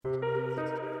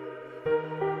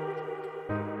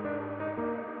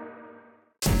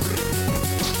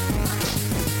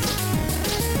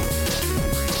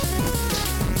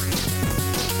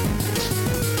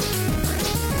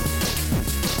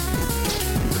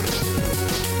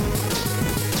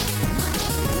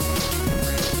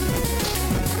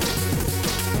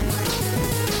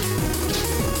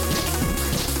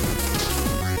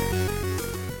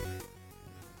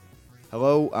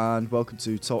Hello and welcome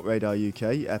to Talk Radar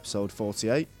UK, episode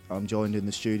 48. I'm joined in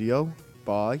the studio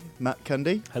by Matt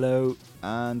Candy. Hello.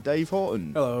 And Dave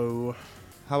Horton. Hello.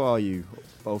 How are you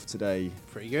both today?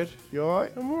 Pretty good. You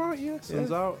alright? I'm alright, yeah.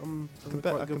 Sun's out.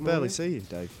 I can barely see you,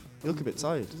 Dave. You look a bit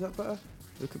tired. Is that better?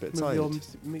 You look a bit Maybe tired.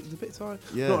 I'm a bit tired.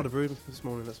 Yeah. Not had a brew this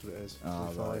morning, that's what it is. Ah,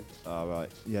 I'm right. fine.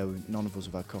 Right. Yeah, none of us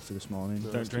have had coffee this morning.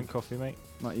 No. Don't drink coffee, mate.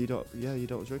 Matt, you don't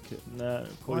drink it? No,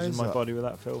 Why poison is my that? body with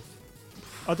that filth.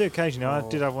 I do occasionally. I Oh.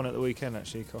 did have one at the weekend,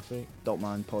 actually, coffee. Don't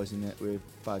mind poisoning it with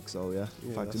fags though, yeah?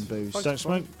 Yeah, Fags that's and booze. fine. Don't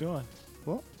smoke, do I?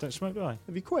 What? Don't smoke, do I?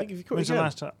 Have you quit? If you quit When's the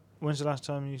again. last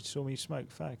time you saw me smoke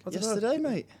fag? I don't know. Yesterday,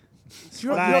 mate.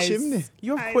 You're Nice. chimney.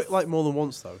 You have quit like more than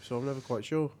once though, so I'm never quite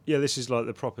sure. Yeah, this is like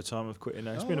the proper time of quitting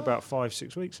now. It's been Oh. about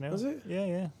 5-6 weeks now. Has it? Yeah,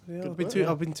 yeah. Yeah, Good I've been work, too.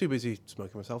 yeah. I've been too busy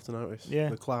smoking myself to notice. Yeah.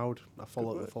 The cloud that Good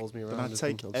work. follows me around. Then I is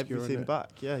take obscuring everything it.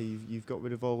 back. Yeah, you've got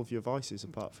rid of all of your vices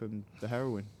apart from the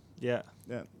heroin. Yeah.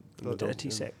 Yeah. And the Dirty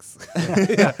dog- sex.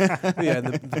 yeah,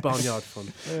 and the barnyard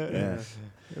fun. Yeah.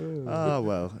 Ooh. Ah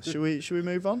well. Should we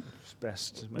move on? It's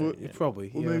best, Well, mate. Yeah, Yeah.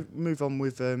 probably. We'll Yeah. move on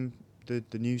with the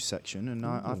news section, and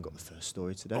I've Ooh. got the first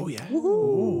story today. Oh yeah.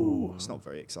 Ooh. It's not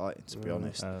very exciting, to be Oh.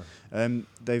 honest. Oh.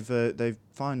 They've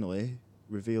finally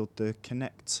revealed the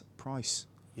Kinect price.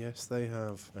 Yes, they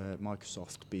have.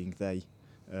 Microsoft being they,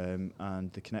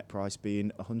 and the Kinect price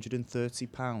being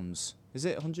 £130. Is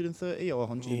it 130 or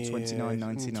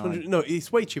 129.99? No,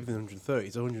 it's way cheaper than 130.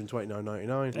 It's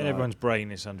 129.99. In everyone's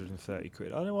brain is 130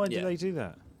 quid. I don't know why Yeah. do they do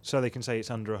that? So they can say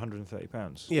it's under 130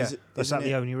 pounds. Yeah. Is it- Is isn't that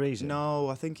the it- only reason? No,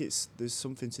 I think there's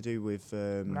something to do with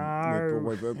No.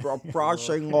 with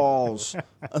pricing laws.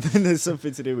 I think there's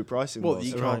something to do with pricing Well, laws.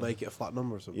 you Right. can't make it a flat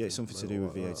number or something. Yeah, it's something to do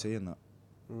with Like VAT and that.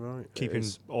 Right. Keeping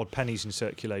is. odd pennies in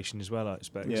circulation as well, I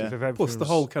expect. Yeah. If everything Plus, the was-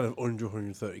 whole kind of under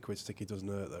 130 quid sticky doesn't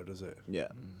hurt, though, does it? Yeah,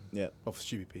 yeah. Well, for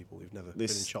stupid people who've never been in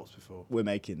This- shops before. We're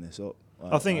making this up.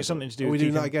 I think it's something to do Are we with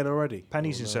doing that keeping again already?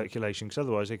 pennies Oh, in no. circulation, because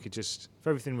otherwise they could just, if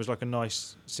everything was like a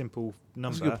nice, simple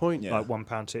number, That's a good point. Yeah. like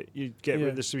 £1 tip, you'd get Yeah.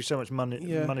 rid. There's be so much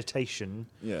Yeah. monetization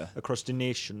Yeah. across the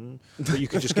nation that you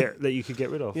could just get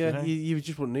rid of. Yeah, you know? you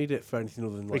just wouldn't need it for anything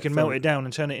other than We like. can melt it down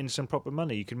and turn it into some proper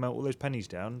money. You can melt all those pennies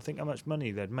down and think how much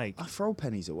money they'd make. I throw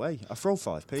pennies away. I throw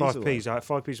 5p. 5p's.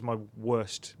 5p's are my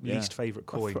worst, Yeah. least favourite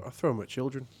coin. I throw them at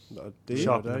children. Do you?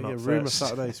 Sharpen Yeah, them up rumour first.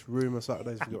 Saturdays. Rumour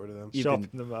Saturdays. We got rid of them. You've Sharpen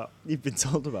them up. You've been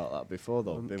told about that before,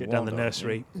 though. Get Get down the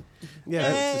nursery.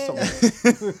 Yeah. It's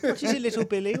something. What is it, little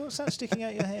Billy? What's that sticking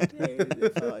out your head?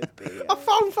 5p. I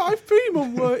found 5p,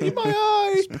 Mum. In my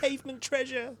eye. Pavement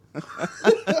treasure.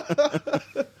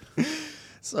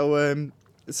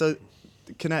 So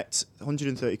Connect,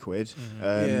 130 quid. Mm-hmm.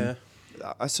 Yeah.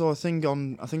 I saw a thing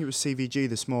on, I think it was CVG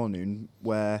this morning,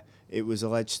 where it was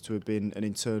alleged to have been an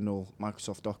internal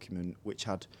Microsoft document which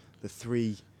had the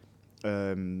three,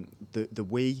 the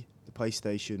Wii, the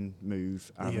PlayStation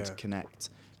Move, and Yeah. Kinect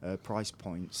price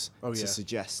points Oh, to yeah.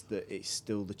 suggest that it's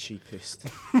still the cheapest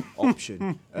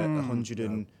option at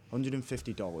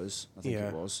 $150, I think Yeah.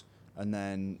 it was. And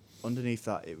then underneath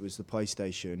that, it was the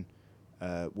PlayStation,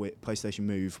 PlayStation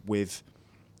Move with.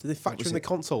 Did they factor was in the it?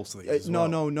 consoles to these? as No,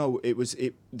 well? no.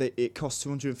 It cost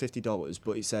 $250,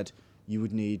 but it said you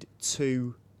would need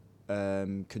two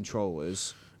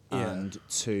controllers Yeah. and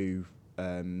two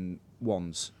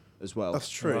wands as well. That's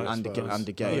true. Right. I and suppose.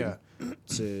 a game Yeah.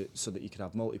 so that you could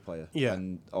have multiplayer. Yeah.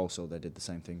 And also they did the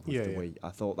same thing with Yeah, the yeah. Wii. I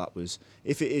thought that was,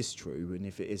 if it is true and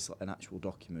if it is an actual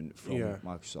document from Yeah.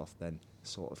 Microsoft, then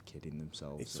sort of kidding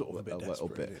themselves It's sort of a bit little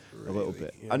desperate, bit. isn't it, A little really?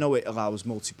 bit. Yeah. I know it allows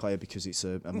multiplayer because it's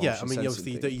a motion Yeah, I mean, sensing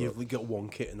obviously, thing, you've but- only got one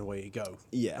kit and away you go.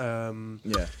 Yeah.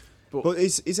 But- But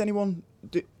is anyone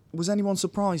was anyone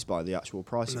surprised by the actual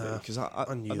price of Nah, it? Because I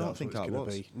knew don't that's think what I it's going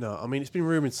was. to be. No, I mean, it's been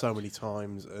rumoured so many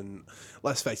times, and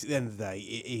let's face it, at the end of the day,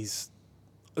 it is,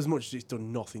 as much as it's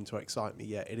done nothing to excite me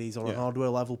yet, it is on a Yeah. hardware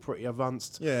level pretty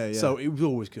advanced. Yeah, yeah. So it was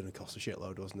always going to cost a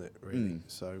shitload, wasn't it, really? Mm.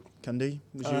 So, Candy,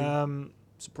 was you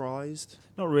surprised?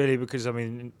 Not really, because I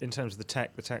mean, in terms of the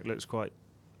tech looks quite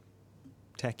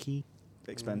techy.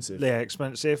 Expensive. Yeah,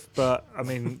 expensive. But I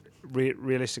mean,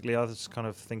 realistically, I was kind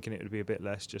of thinking it would be a bit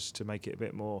less, just to make it a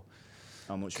bit more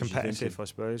How much was you competitive, thinking? I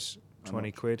suppose. How 20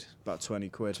 much? quid About 20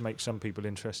 quid. to make some people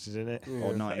interested in it. Yeah.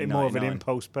 Or More of an 19.99.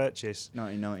 impulse purchase.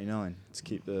 19.99 to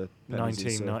keep the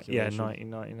pennies in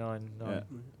 1999.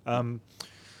 circulation. Yeah.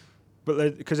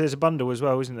 But because there's a bundle as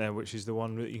well, isn't there? Which is the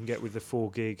one that you can get with the 4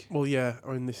 gig well, yeah,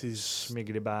 I mean, this is.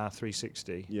 Smiggity Bar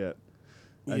 360. Yeah.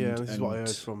 Yeah, this is what I heard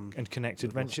from. And Connect Good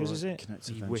Adventures, for is it? Connect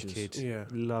You Adventures. wicked. Yeah.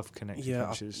 Love Connect Yeah,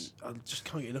 Adventures. I just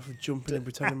can't get enough of jumping and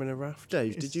pretending I'm in a raft.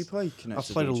 Dave, did you play Connect I've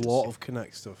played Adventures? a lot of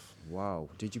Connect stuff. Wow.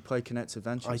 Did you play Connect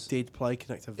Adventures? I did play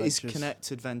Connect Adventures. Is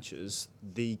Connect Adventures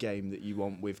the game that you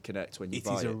want with Connect when you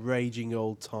buy It is it? a raging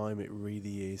old time. It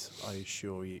really is. I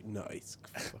assure you. No, it's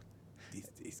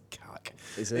cack.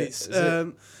 Is it? It's Is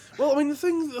it? well, I mean, the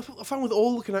thing that I found with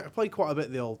all the Connect, I played quite a bit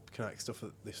of the old Connect stuff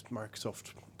at this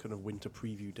Microsoft kind of winter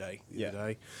preview day the other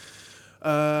day.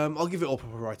 I'll give it all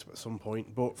proper write-up at some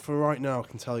point, but for right now, I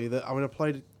can tell you that I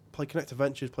played Connect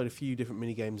Adventures, played a few different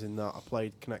mini games in that. I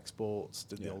played Connect Sports,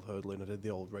 did the old hurdling, I did the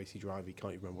old racy drivey,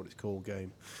 can't even remember what it's called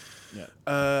game.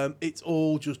 Yeah. It's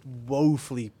all just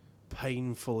woefully,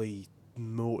 painfully,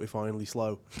 mortifyingly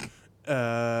slow.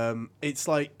 It's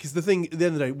like, because the thing at the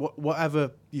end of the day,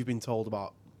 whatever you've been told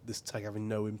about this tech having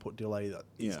no input delay, that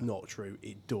is not true.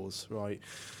 It does, right?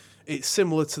 It's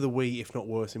similar to the Wii, if not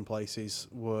worse, in places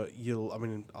where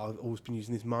I've always been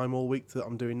using this mime all week that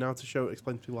I'm doing now to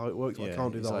explain to people how it works. But I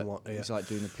can't do that online. It's like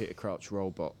doing a Peter Crouch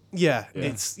robot. Yeah,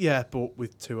 but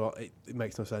with two, it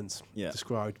makes no sense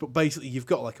described. But basically, you've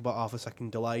got like about half a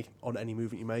second delay on any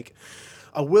movement you make.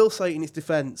 I will say, in its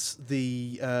defence,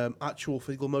 the actual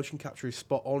physical motion capture is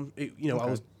spot on. I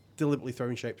was deliberately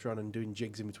throwing shapes around and doing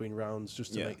jigs in between rounds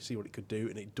just to see what it could do,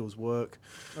 and it does work.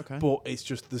 Okay. But it's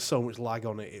just there's so much lag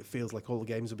on it. It feels like all the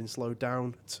games have been slowed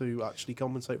down to actually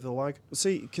compensate for the lag.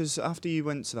 See, because after you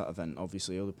went to that event,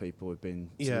 obviously other people have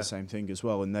been to the same thing as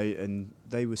well, and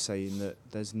they were saying that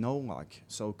there's no lag.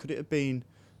 So could it have been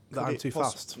that I'm too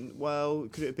fast? Well,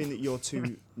 could it have been that you're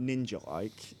too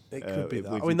ninja-like? It could be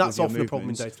that. With, that's with often your a problem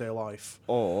in movements? day-to-day life.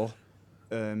 Or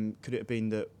could it have been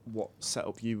that what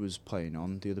setup you was playing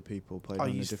on, the other people played I on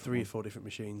a used different 3 or one? 4 different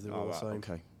machines. They're Oh, all the right, same.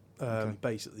 okay. Okay.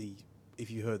 Basically,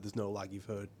 if you heard there's no lag, you've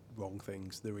heard wrong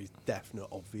things. There is definite,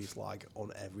 obvious lag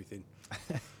on everything.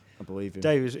 I believe him.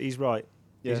 Dave, he's right.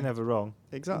 Yeah. He's never wrong.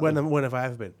 Exactly. When have I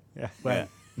ever been? Yeah. When?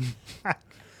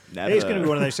 Never. It's going to be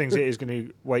one of those things. It is going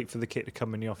to wait for the kit to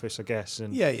come in the office, I guess,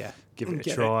 and Yeah. give it a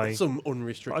Get try. Some But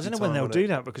unrestricted. I don't know when time they'll on do it.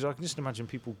 that, because I can just imagine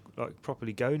people like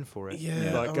properly going for it.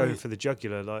 Yeah, like I going mean- for the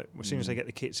jugular. Like as soon as they get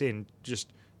the kits in,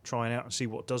 just trying out and see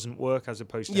what doesn't work, as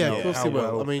opposed to Yeah, how, of course how they will.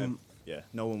 well. I mean, Yeah,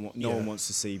 no one wants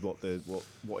to see what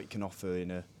it can offer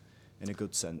in a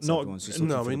good sense. Not- Everyone's just looking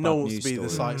for the no bad one wants news to be the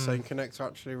story. site saying Connect's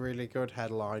actually really good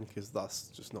headline, because that's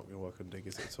just not going to work on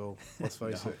Diggers at all. Let's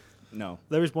face it. No.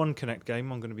 There is one Connect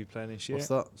game I'm going to be playing this year. What's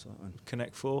that? What's that one?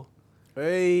 Connect 4.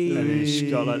 Hey, And it's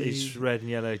got like these red and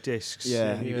yellow discs.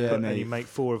 Yeah, and you, yeah, put- and mate. you make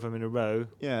 4 of them in a row.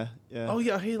 Yeah, yeah. Oh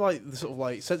yeah, I hear like the sort of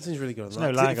like sensing's really good on There's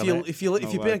that. no 'Cause lag if on you it. if you No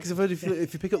pick, lag. because I've heard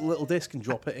if you pick up a little disc and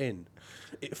drop it in,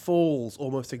 it falls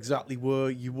almost exactly where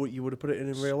you would have put it in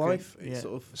real life. It Yeah.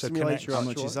 sort of So simulates Connect- your How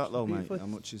actual much is that though, mate? beautifully. How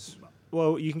much is?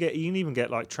 Well, you can even get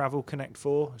like Travel Connect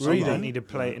 4. So you Really? don't need to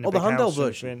play it in a Oh, the big handheld house or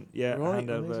version? anything. Yeah, Right,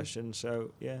 handheld amazing. version.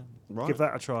 So yeah, Right. give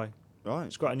that a try. Right.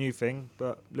 It's quite a new thing,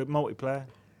 but look, multiplayer.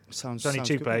 Sounds. It's only sounds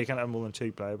 2 good. player. You can't have more than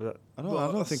 2 player. But I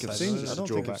Well, don't think I've that's seen. a I don't think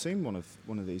drawback. I've seen one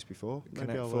of these before. Maybe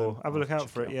Connect I'll, 4. Have a look I'll out check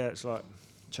for it. Yeah, it's like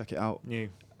Check it out. new.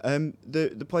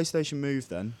 The PlayStation Move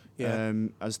then. Yeah.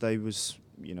 As they was,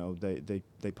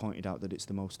 they pointed out that it's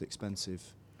the most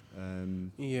expensive.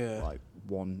 Yeah. Like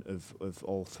one of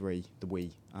all three, the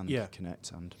Wii and Yeah.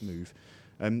 Kinect and Move.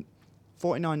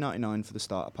 £49.99 for the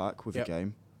starter pack with Yep. a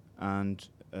game, and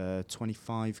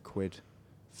 £25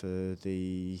 for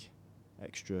the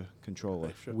extra controller,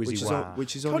 Extra. Whizzy which is wow.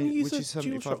 which is Can't only you use which a is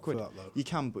 £75 DualShock for that, though? You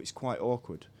can, but it's quite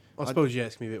awkward. I suppose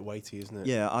it's gonna be a bit weighty, isn't it?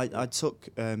 Yeah, I took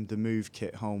the Move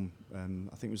kit home.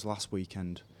 I think it was last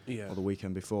weekend Yeah. or the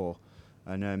weekend before,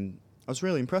 and I was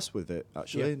really impressed with it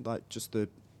actually. Yeah. Like just the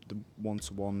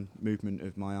one-to-one movement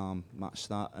of my arm matched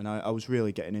that, and I was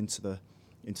really getting into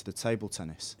the table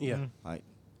tennis. Yeah. Mhm. Like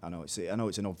I know it's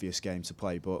an obvious game to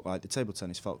play, but like the table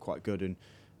tennis felt quite good, and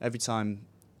every time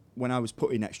when I was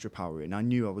putting extra power in, I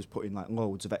knew I was putting like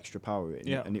loads of extra power in,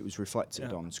 Yeah. and it was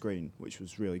reflected Yeah. on screen, which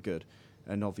was really good.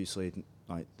 And obviously,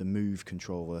 like the Move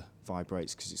controller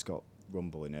vibrates because it's got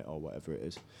rumble in it or whatever it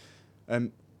is.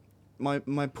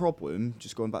 My problem,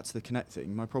 just going back to the Kinect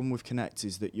thing, my problem with Kinect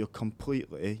is that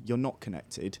you're not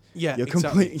connected. Yeah. You're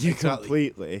exactly. you're exactly.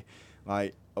 completely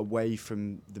like away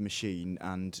from the machine,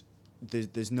 and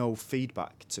there's no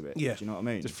feedback to it. Yeah. Do you know what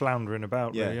I mean? Just floundering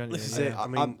about. Yeah. Really, aren't you? This is Yeah. it. I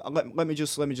mean, let me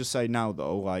just say now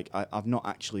though, like I've not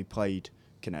actually played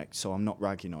Kinect, so I'm not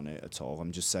ragging on it at all.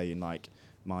 I'm just saying like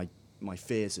my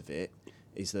fears of it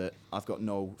is that I've got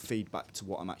no feedback to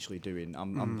what I'm actually doing.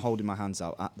 I'm holding my hands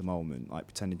out at the moment, like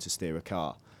pretending to steer a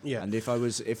car. Yeah. And if I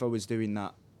was doing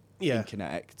that Yeah. in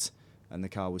Kinect, and the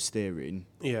car was steering,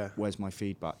 Yeah. where's my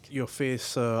feedback? Your fears,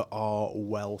 sir, are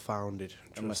well founded.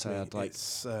 Unless Trust I me. had, like,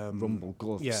 It's, Rumble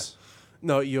gloves. yeah.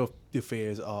 No, your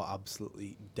fears are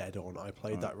absolutely dead on. I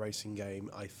played Right. that racing game.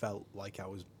 I felt like I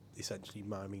was essentially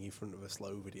miming in front of a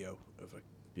slow video of a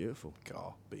Beautiful.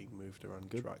 car being moved around the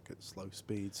Good. track at slow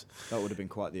speeds. That would have been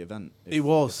quite the event. It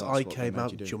was. if that's I what they came made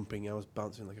out you do. jumping. I was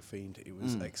bouncing like a fiend. It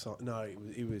was Mm. exciting. No,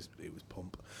 it was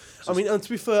pump. So I mean, and to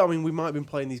be fair, I mean, we might have been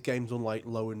playing these games on like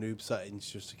lower noob settings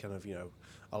just to kind of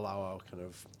allow our kind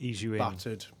of Ease you in.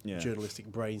 battered Yeah. journalistic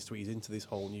brains to ease into this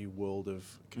whole new world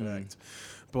of Connect.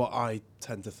 But I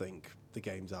tend to think the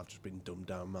games have just been dumbed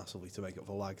down massively to make up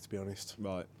for lag, to be honest.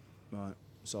 Right.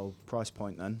 So price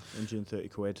point then,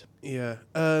 £130. Yeah.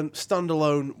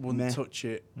 Standalone wouldn't Meh. touch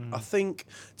it. Mm. I think,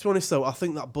 to be honest though, I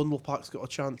think that bundle pack's got a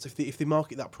chance if they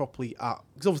market that properly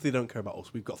because obviously they don't care about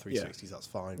us. We've got 360s, that's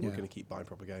fine. We're Yeah. going to keep buying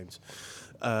proper games.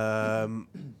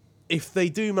 If they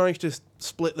do manage to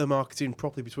split their marketing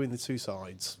properly between the two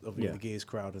sides of Yeah. the Gears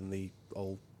crowd and the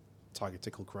old Tiger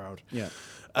Tickle crowd, Yeah.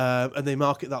 and they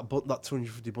market that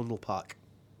 250 bundle pack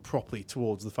properly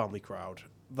towards the family crowd,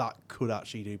 that could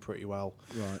actually do pretty well.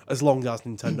 Right. As long as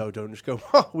Nintendo don't just go,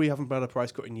 "Ha, we haven't had a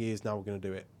price cut in years, now we're going to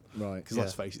do it." Right. Because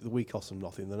let's face it, the Wii costs them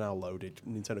nothing. They're now loaded.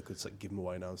 Nintendo could give them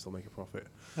away now and still make a profit.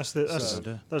 That's So-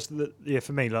 the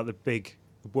for me, like the big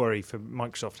worry for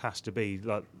Microsoft has to be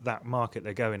like that market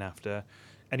they're going after.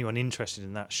 Anyone interested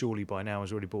in that surely by now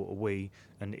has already bought a Wii,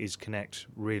 and is Connect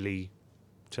really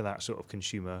to that sort of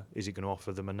consumer? Is it going to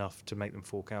offer them enough to make them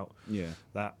fork out Yeah.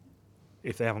 that?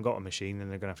 If they haven't got a machine, then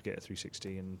they're going to have to get a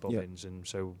 360 and bobbins. And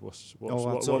so, what that's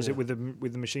was all, it yeah.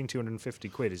 with the machine?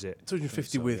 £250, is it?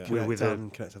 250 so, with yeah. Connect With a-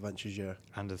 and Connect Adventures, yeah,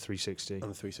 And the 360. and the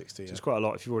 360. So Yeah. it's quite a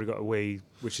lot if you've already got a Wii,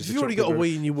 which is If the you've already top got a bit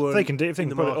of- Wii and you were If they can do, if they in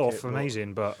can the put it market, off, but-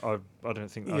 amazing. But I don't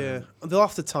think. Yeah, and they'll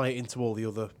have to tie it into all the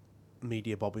other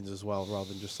media bobbins as well, rather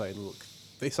than just saying, "Look,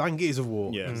 this and Gears of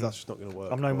War," Yeah. because that's just not going to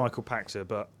work. I'm no But- Michael Pachter,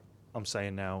 but I'm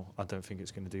saying now I don't think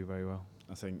it's going to do very well.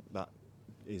 I think that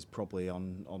is probably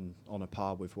on a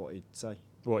par with what he'd say.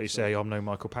 What you say? I'm no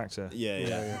Michael Pachter. Yeah,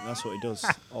 yeah. That's what he does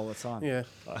all the time. Yeah,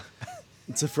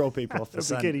 To throw people off the That'd be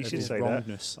scent good, he of should his say that.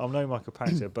 wrongness. I'm no Michael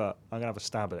Pachter, but I'm going to have a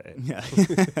stab at it.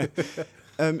 Yeah.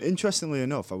 Interestingly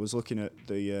enough, I was looking at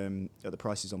the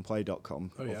prices on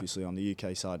Play.com, Oh, yeah. obviously on the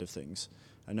UK side of things,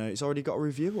 and it's already got a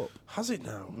review up. has it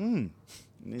now?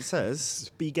 And it says,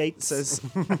 B Gates says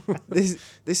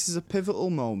this is a pivotal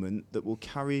moment that will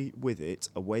carry with it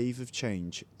a wave of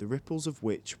change, the ripples of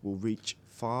which will reach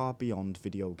far beyond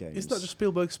video games. Isn't that just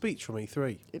Spielberg's speech from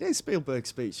E3? It is Spielberg's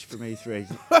speech from E3.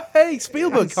 Hey,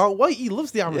 Spielberg Yes. can't wait. He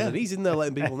loves the Amazon. Yeah. He's in there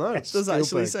letting people know. It does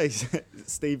actually Spielberg. say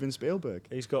Steven Spielberg.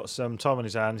 He's got some time on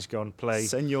his hands. He's gone play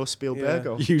Senor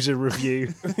Spielbergo. user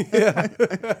review. Yeah.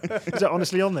 Is that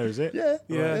honestly on there? Is it? Yeah.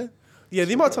 Yeah. Yeah,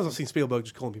 the amount of times I've seen Spielberg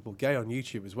just calling people gay on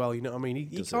YouTube as well, you know what I mean? He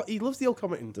Does can't, he loves the old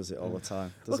commenting. Does it all the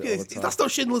time. Does Look it at all this. the time. That's not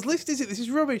Schindler's List, is it? This is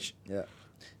rubbish. Yeah.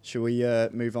 Shall we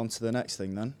move on to the next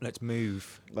thing then? Let's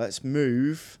move. Let's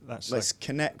move. That's Let's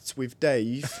connect with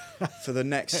Dave for the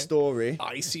next story,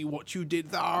 I see what you did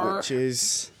there. which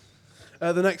is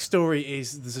The next story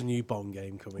is there's a new Bond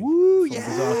game coming. Woo, from yeah,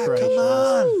 Bizarre come Creations.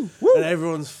 on. And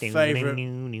everyone's favourite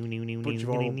bunch of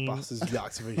old Bunch bastards, the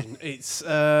Activision. It's,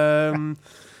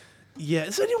 yeah,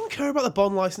 does anyone care about the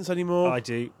Bond license anymore? I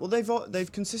do. Well,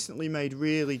 they've consistently made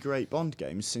really great Bond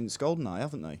games since GoldenEye,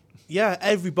 haven't they? Yeah,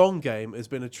 every Bond game has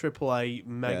been a AAA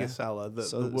mega Yeah. seller that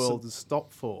So- the world so- has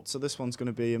stopped for. So this one's going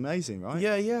to be amazing, right?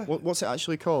 Yeah, yeah. What's it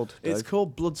actually called? It's Dave?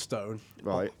 called Bloodstone.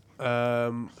 Right.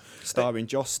 Starring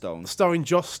Joss Stone. Starring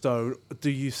Joss Stone. Do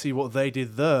you see what they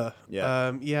did there?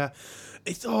 Yeah. Yeah.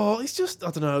 It's just,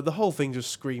 I don't know, the whole thing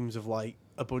just screams of like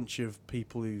a bunch of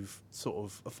people who've sort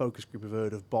of, a focus group have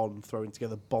heard of Bond, throwing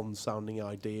together Bond sounding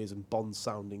ideas and Bond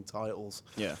sounding titles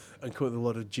Yeah. and coming up with a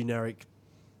lot of generic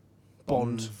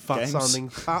Bond Bond fat games. sounding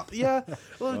pap. Yeah.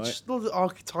 Well, Right. just a lot of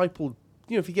archetypal,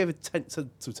 you know, if you gave a 10 to a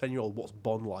 10-year-old what's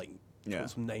Bond like, Yeah. put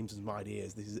some names and some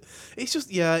ideas. It's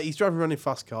just, yeah, he's driving around in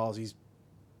fast cars.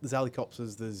 There's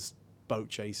helicopters, there's boat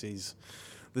chases,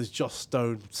 there's Joss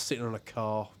Stone sitting on a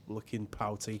car looking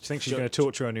pouty. Do you think she's going to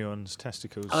torture anyone's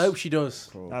testicles? I hope she does.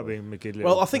 That'd be a good.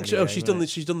 Well, I think little she's game,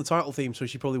 done the title theme, so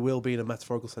she probably will be in a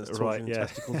metaphorical sense torturing Right, the yeah.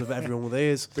 testicles of everyone with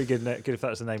ears. Be good if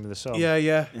that's the name of the song. Yeah,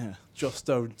 yeah. Yeah. Joss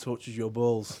Stone tortures your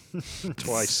balls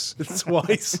Twice.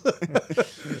 twice,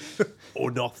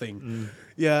 or nothing.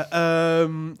 Yeah,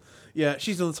 yeah.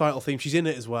 She's done the title theme. She's in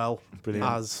it as well. Brilliant.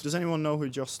 As Does anyone know who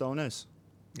Joss Stone is?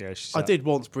 Yeah, she's I did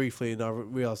once briefly, and I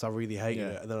realised I really hated Yeah.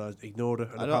 it, and then I ignored her.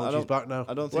 And I apparently don't- she's back now.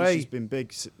 I don't think Way. she's been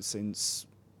big since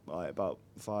like about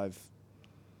 5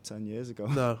 10 years ago.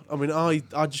 No, I mean, I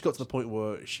just got to the point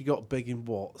where she got big in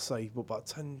about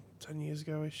 10 years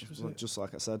ago-ish, was it? Just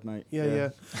like I said, mate. Yeah.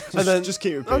 And then just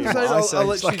keep repeating. I'm saying, what I say.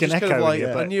 I'll It's literally like an just kind of echo, like,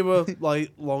 yeah. I knew her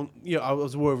like long. I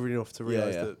was aware of her enough to Yeah,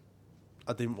 realise yeah. that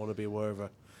I didn't want to be aware of her,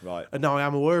 Right, and now I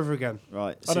am aware of her again.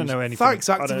 right. I don't know anything. Thanks,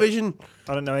 Activision.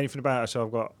 I don't know anything about her, so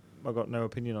I've got no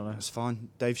opinion on her. That's fine.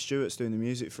 Dave Stewart's doing the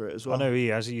music for it as well. I know he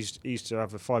has. He used to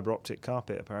have a fibre optic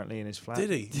carpet apparently in his flat. Did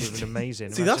he? It was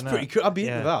amazing. See, that's Imagine pretty cool. I'd be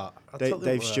Yeah. into that. I'd totally Dave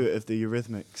want that. Stewart of the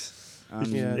Eurythmics. And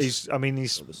Yeah. He's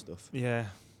other stuff. yeah.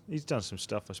 He's done some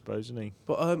stuff, I suppose, hasn't he?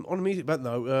 But on a music bent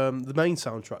though, the main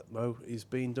soundtrack though is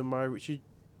being done by Richard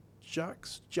Jacques.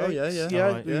 Oh, yeah.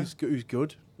 Alright, yeah. Who's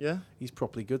good. Yeah. He's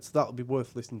properly good. So that'll be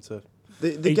worth listening to.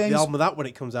 The The game's album of that when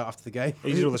it comes out after the game.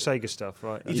 He did all the Sega stuff,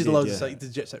 right? He He did did, loads yeah. of he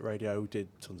did Jet Set Radio, did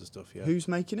tons of stuff. Yeah. who's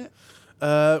making it?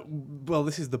 Well,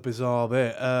 this is the bizarre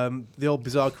bit. The old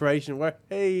bizarre creation where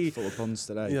hey, Full of puns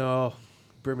today. you know,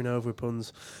 brimming over with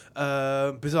puns.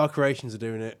 Bizarre Creations are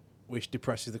doing it, which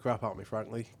depresses the crap out of me,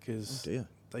 frankly, Oh because dear.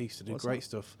 they used to do What's great that?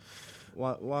 stuff.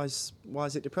 Why is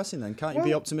it depressing then? Can't you be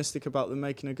Well- optimistic about them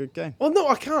making a good game? Well, no,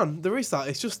 I can. There is that.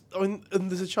 It's just, I mean, and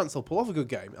there's a chance they'll pull off a good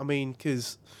game. I mean,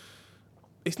 because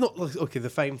it's not like, okay, they're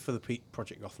famed for the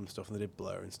Project Gotham stuff, and they did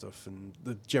Blur and stuff, and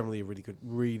they're generally a really good,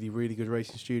 really good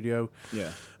racing studio.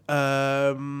 Yeah.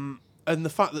 And the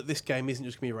fact that this game isn't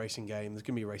just going to be a racing game, there's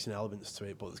going to be racing elements to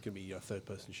it, but there's going to be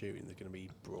third-person shooting, there's going to be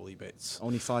brawly bits.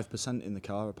 Only 5% in the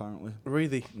car apparently.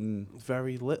 Really, Mm.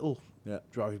 very little Yeah.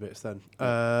 driving bits then.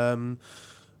 Yeah.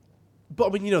 But I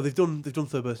mean, they've done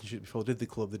third-person shooting before. They did the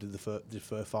club, they did the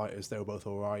Fur Fighters. They were both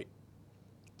all right.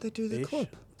 They do the Ish. club.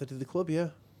 They did the club, yeah.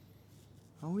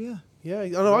 Oh yeah. Yeah, I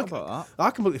know. Forgot about I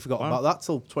completely forgot Wow. about that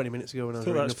till 20 minutes ago when I I was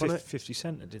thought that reading was up on it. 50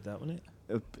 Cent that did that, wasn't it?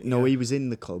 that. No, Yeah. he was in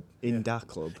the club, in Yeah. that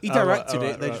club, He Oh, right, directed oh, it.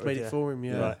 right, They right, just made yeah. it for him.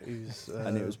 Yeah, Right. He was,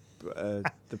 and it was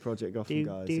the Project Gotham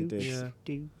guys who did Yeah.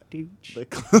 the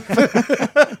club.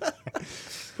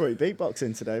 Pretty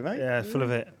beatboxing today, mate. Yeah, full of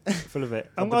it. I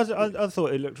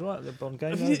thought it looked right, the Bond game.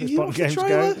 Have though, you, as have you Bond watched the games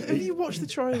trailer? go. Have you watched the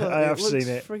trailer? I have looks seen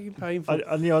it. Freaking painful.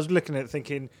 I knew I was looking at it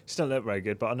thinking, it's not look very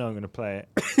good, but I know I'm going to play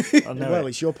it. I know Well, it.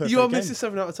 it's your perfect You are game. missing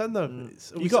 7 out of 10 though.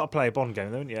 You got to play a Bond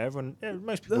game, though, haven't you?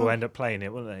 Most people No. will end up playing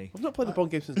it, won't they? I've not played the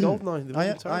Bond game since Goldeneye. They've been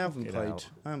I terrible. haven't Get played. out.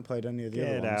 I haven't played any of the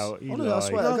Get other ones. out, you Oh, no, I lie.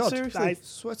 swear No, to God. seriously. I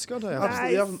swear to God, I haven't.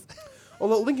 Absolutely haven't.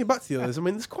 Although linking back to the others, I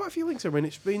mean, there's quite a few links. I mean,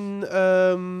 it's been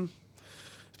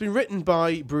written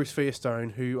by Bruce Firestone,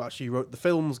 who actually wrote the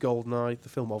film of Goldeneye,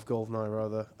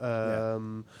 rather.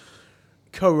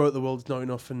 Co-wrote The World's Not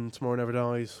Enough and Tomorrow Never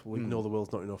Dies. We'll ignore The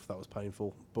World's Not Enough. That was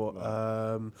painful. But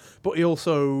but he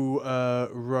also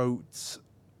wrote.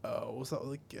 What was that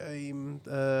other game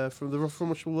from the From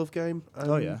Russia With Love game?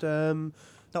 And, Oh, yeah.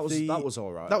 That was the-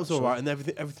 all right. That was all actually. right,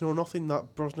 and everything or nothing,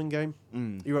 that Brosnan game.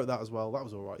 Mm. He wrote that as well. That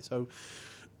was all right. So,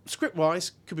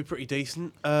 script-wise, could be pretty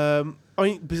decent. I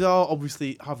mean, Bizarre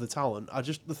obviously have the talent.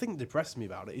 The thing that depresses me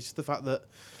about it is just the fact that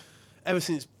ever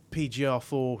since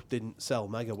PGR4 didn't sell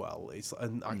mega well,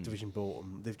 and Activision bought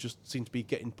them, they've just seemed to be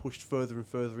getting pushed further and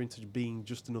further into being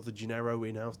just another Genero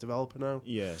in-house developer now.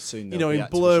 Yeah, soon. You know, in in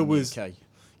Blur was- UK.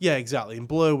 Yeah, exactly. And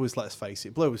Blur was, let's face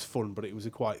it, Blur was fun, but it was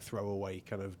a quite throwaway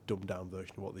kind of dumbed-down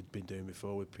version of what they'd been doing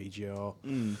before with PGR.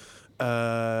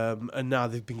 And now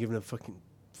they've been given a fucking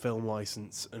film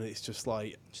license, and it's just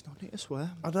like, Just not need to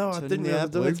swear. I know, I Turning didn't the know air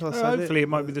I'd done it blue. until I Well, said hopefully, it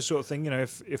might but- be the sort of thing,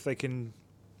 if they can.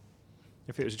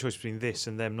 If it was a choice between this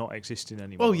and them not existing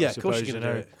anymore. Well, yeah, I of course suppose, you're you going to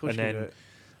know, do it. Of course and you're gonna then do it.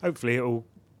 hopefully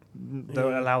they'll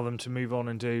Yeah. allow them to move on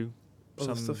and do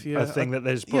Other some stuff, yeah. a thing that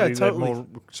there's Yeah, probably totally. more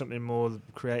something more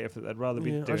creative that they'd rather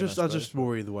be Yeah, doing. I suppose. just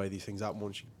worry the way these things happen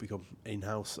once you become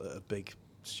in-house at a big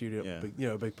studio,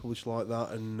 Yeah. a big publisher like that,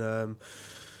 and I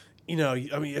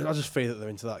mean, I just fear that they're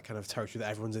into that kind of territory that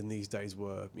everyone's in these days,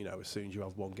 where as soon as you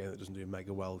have one game that doesn't do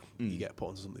mega well, you get put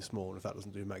onto something small, and if that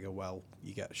doesn't do mega well,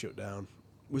 you get shut down.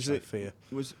 Was which I it fear?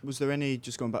 Was there any,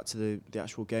 just going back to the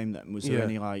actual game then, was there Yeah.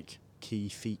 any like key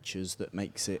features that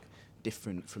makes it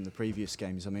different from the previous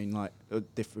games? I mean, like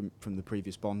different from the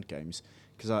previous Bond games,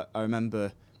 because I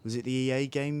remember, was it the EA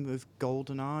game of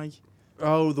GoldenEye?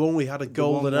 Oh, the one we had a The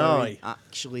one golden where eye. it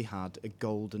actually had a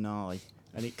golden eye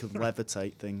and it could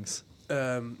levitate things.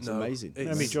 It's No, amazing.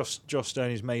 it's- I mean, Joss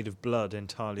Stone is made of blood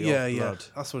entirely. yeah, of yeah, blood.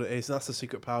 that's what it is. That's the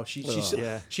secret power. She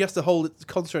Yeah. she has to hold it,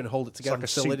 concentrate and hold it together like and a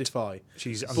suit. solidify.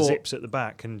 She But- unzips at the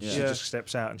back and she Yeah. just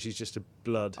steps out and she's just a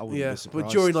blood. I wouldn't Yeah, be but surprised.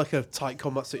 during like a tight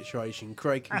combat situation,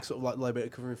 Craig can sort of like lay a bit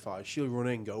of covering fire. She'll run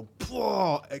in, go,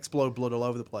 "Pwah," explode blood all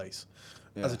over the place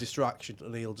as a distraction,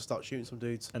 and he'll just start shooting some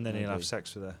dudes. And then he'll Maybe. have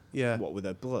sex with her. Yeah, What, with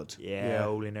their blood? Yeah, Yeah.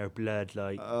 all in her blood,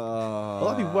 like. Oh,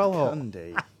 that'd be well hot.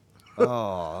 Candy.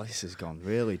 Oh, this has gone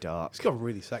really dark. It's gone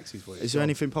really sexy for you. Is there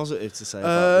anything positive to say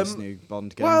about this new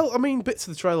Bond game? Well, I mean, bits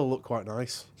of the trailer look quite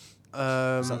nice.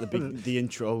 Is that the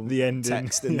intro, the ending.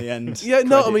 text in the end? Yeah,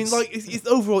 no, I mean, credits? like it's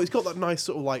overall, it's got that nice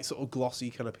sort of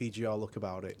glossy kind of PGR look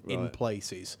about it in Right.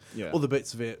 places. Yeah. Other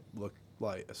bits of it look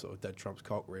like a sort of dead tramp's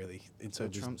cock, really, in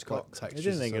terms of Tramp's like, cock? I textures.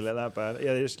 didn't think it and stuff. looked that bad.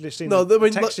 Yeah, it's No, I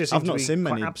mean, textures I've seem not to be seen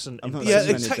quite many- absent. I've in not Yeah, seen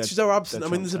the many textures dead- are absent. I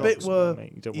dead mean, there's a Tramp's bit cocks, where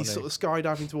mate. You don't he's wanna- sort of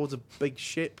skydiving towards a big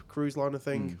ship, cruise liner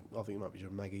thing. I think it might be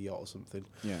just a mega yacht or something.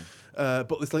 Yeah.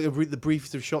 But it's like the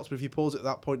briefest of shots. But if you pause at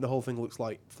that point, the whole thing looks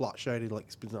like flat shaded, like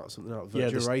it's been out something out of Yeah,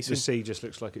 Virtua the Racing. sea just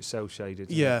looks like it's cell shaded.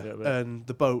 Yeah, I and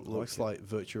the boat like looks it. like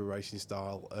Virtua Racing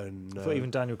style. And thought even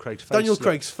Daniel Craig's face. Daniel looked-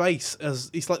 Craig's face, as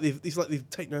it's like they've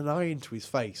taken an eye into his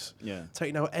face, Yeah.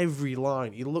 taken out every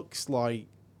line. He looks like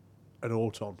an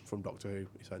Auton from Doctor Who,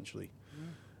 essentially.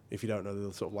 If you don't know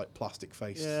the sort of like plastic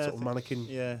face Yeah, I sort of think- mannequin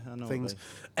Yeah, I know. things.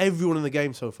 They- Everyone in the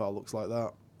game so far looks like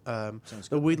that. Sounds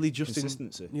Though good. weirdly, Justin,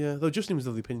 Consistency. yeah, though Justin was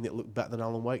of the opinion it looked better than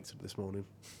Alan Wake this morning.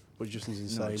 But Justin's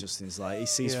No, insane. Justin's like he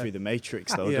sees Yeah. through the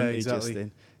matrix though, Yeah, doesn't he? exactly.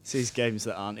 Justin sees games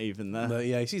that aren't even there. No,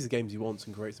 yeah, he sees the games he wants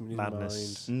and creates them in his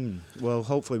Madness. mind. Well,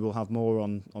 hopefully we'll have more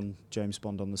on James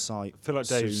Bond on the site. I feel like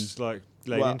soon. Dave's like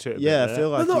laid Well, into it. A yeah, bit I feel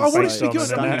there. like No, he's I want it like to be good.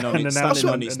 standing on And its, an standing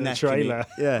on announcement its in the neck. trailer.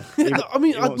 Yeah. I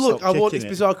mean, He won't look, stop I want it's kicking it.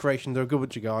 Bizarre Creation. They're a good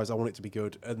bunch of guys. I want it to be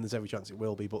good, and there's every chance it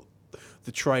will be. But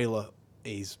the trailer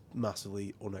is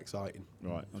massively unexciting.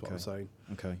 Right. That's what Okay. I'm saying.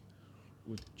 Okay.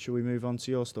 Shall we move on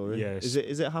to your story? Yes.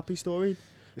 Is it a happy story?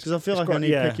 Because I feel It's like I quite- need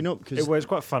yeah. picking up because It was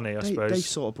quite funny, I suppose. Dave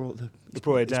sort of brought He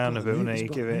brought it he's down a brought bit, the mood- and he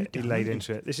he's give brought the it, mood he down, laid hasn't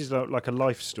into it. This is like a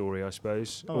life story, I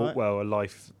suppose. All Or, right. well, a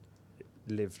life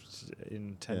lived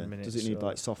in 10 Yeah. minutes. Does it need or-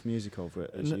 like soft music over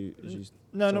it? As N- you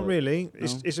No, So- not really. No?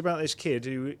 It's about this kid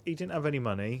who he didn't have any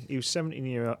money. He was 17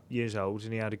 years old,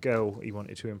 and he had a girl he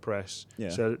wanted to impress. Yeah.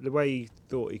 So the way he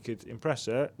thought he could impress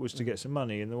her was to get some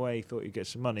money, and the way he thought he'd get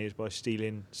some money is by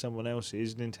stealing someone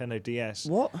else's Nintendo DS,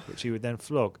 What? which he would then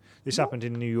flog. This happened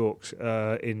in New York,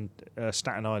 in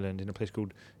Staten Island, in a place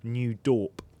called New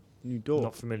Dorp. New door?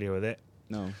 Not familiar with it.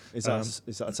 No. Is that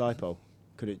a typo?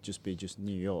 Could it just be just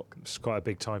New York? It's quite a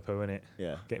big typo, isn't it?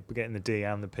 Yeah. Getting the D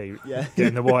and the P, Yeah.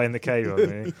 getting the Y and the K wrong.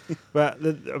 Really. But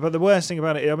the worst thing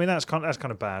about it, I mean, that's kind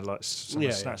of bad. Like someone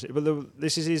Yeah, snatched it. But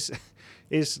this is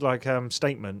his like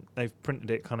statement. They've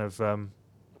printed it kind of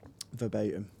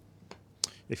Verbatim.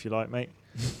 if you like, mate.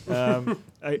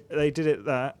 They did it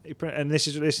that, and this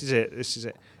is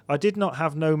it. I did not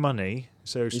have no money,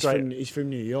 so straight. He's from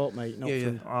New York, mate. Not Yeah,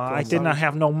 from. I did not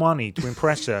have no money to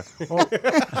impress her.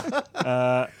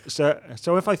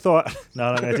 So if I thought, no,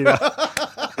 I'm not going to do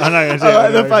that. I'm not going to do I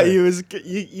it. like the fact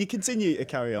you continue to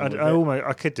carry on.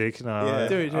 I could do, can I? Yeah.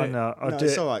 Do it. I know. I'll No, do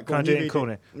it's it. all right. Go Can I on, do you it in read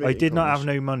corner? it. Read I it, did not Cornish. have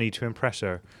no money to impress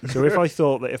her. So if I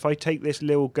thought that if I take this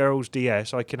little girl's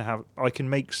DS, I can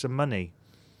make some money.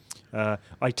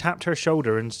 I tapped her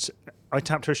shoulder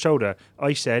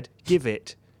I said, "Give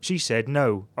it." She said,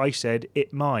 "No." I said,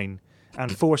 "It mine,"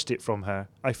 and forced it from her.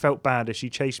 I felt bad as she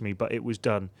chased me, but it was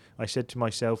done. I said to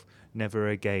myself, "Never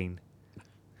again."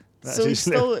 That's So he his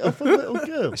stole it off a little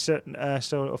girl. stole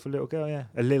it off a little girl, yeah.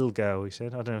 A little girl, he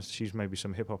said. I don't know if she's maybe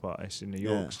some hip hop artist in New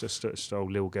York. Yeah. Just stole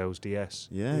little girl's DS.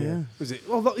 Yeah. Was it?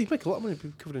 Well, he'd make a lot of money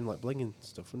covered in like bling and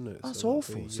stuff, wouldn't it? That's So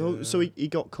that'd awful. be, So he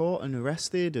got caught and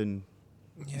arrested and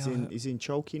Yeah. he's in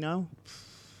Chokey now.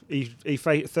 He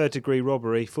third degree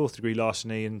robbery, fourth degree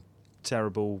larceny, and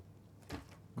terrible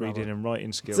reading and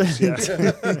writing skills. Yeah.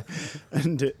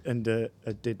 and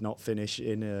did not finish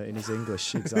in his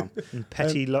English exam. And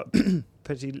petty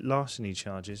larceny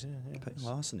charges. Yeah. Petty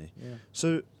larceny. Yeah.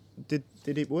 So did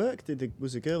it work?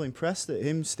 Was a girl impressed at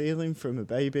him stealing from a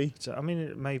baby? So I mean,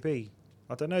 it may be.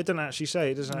 I don't know. It doesn't actually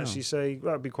say. It doesn't No. actually say.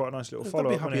 Well, that'd be quite a nice little That'd follow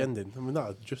be a up. happy ending. I mean,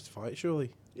 that'd justify it,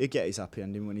 surely. He'd get his happy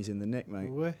ending when he's in the nick, mate.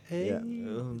 Well, hey. Yeah.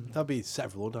 That'd be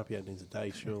several unhappy endings a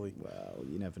day, surely. Well,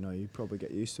 you never know. You'd probably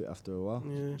get used to it after a while.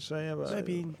 Yeah. So yeah, but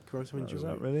Maybe grow to that was enjoy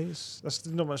that it. really. That's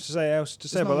not much to say else to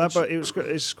say There's about not that. much- But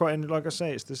it's quite like I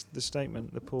say. It's the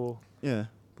statement, the poor Yeah.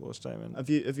 statement. Have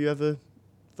you ever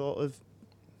thought of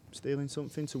stealing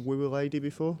something to woo a lady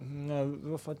before? No,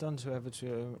 what have I done to ever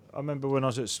to? I remember when I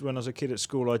was a kid at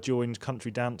school, I joined country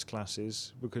dance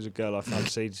classes because a girl I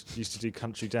fancied used to do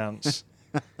country dance.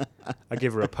 I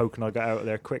give her a poke and I got out of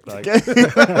there quick, like.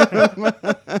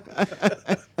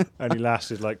 Only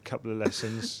lasted like a couple of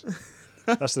lessons.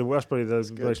 That's probably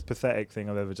the most pathetic thing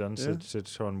I've ever done Yeah. to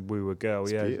try and woo a girl.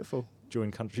 It's yeah, beautiful.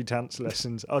 join country dance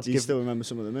lessons. I'd Do you give. still remember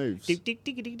some of the moves? No, I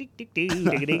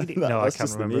That's can't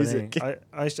just the remember music. anything.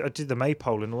 I did the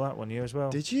maypole and all that one year as well.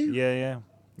 Did you? Yeah.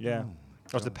 Oh,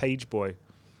 I was the page boy.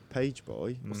 Page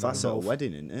boy. Mm. That's at a Randolph.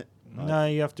 wedding, isn't it? Right. No,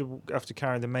 you have to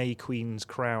carry the May Queen's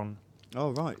crown.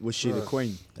 Oh right, was she the Right.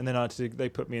 queen? And then they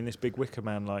put me in this big wicker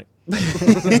man like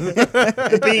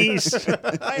the bees.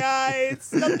 Aye, aye,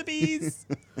 it's not the bees.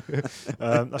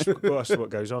 That's what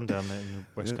goes on down there in the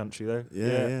West Yeah. Country, though.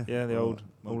 Yeah. The Oh, old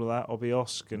all of that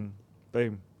Obiosk and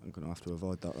boom. I'm gonna have to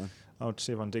avoid that then. I'll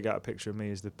see if I can dig out a picture of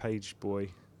me as the page boy.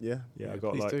 Yeah, Yeah, I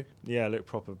got Please like do. I look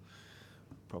proper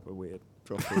weird.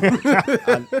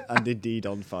 and indeed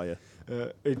on fire.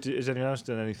 Has anyone else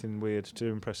done anything weird to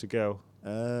impress a girl?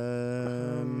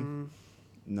 No.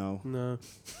 No.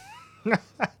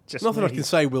 Just Nothing I me. can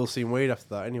say will seem weird after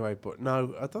that anyway, but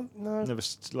no, I don't know. Never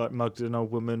like mugged an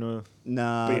old woman or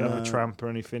Nah. beat up no. a tramp or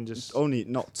anything. Just Only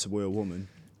not to a woman.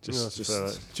 just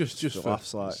Just the for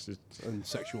laughs like. and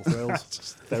sexual thrills.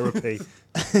 just therapy,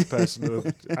 personal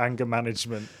anger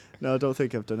management. No, I don't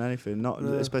think I've done anything. Not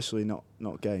No. especially not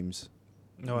games.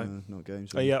 No, Not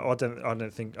games. I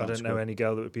don't think I That's don't know good. any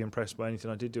girl that would be impressed by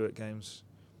anything I did do at games.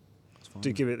 It's fine.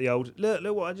 Do give it the old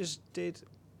look what I just did,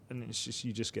 and it's just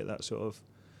you just get that sort of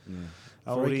Yeah.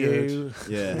 how Very old are good. you?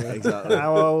 Yeah, exactly.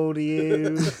 How old are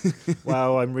you?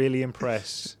 Wow, I'm really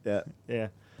impressed. Yeah, Yeah,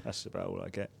 that's about all I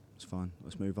get. it's fine.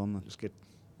 Let's move on then. It's good.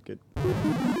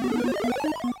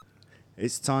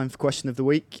 It's time for question of the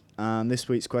week, and this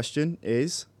week's question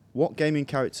is: what gaming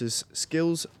character's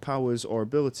skills, powers, or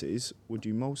abilities would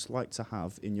you most like to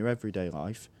have in your everyday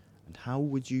life, and how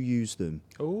would you use them?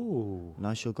 Oh, And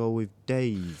I shall go with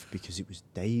Dave because it was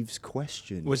Dave's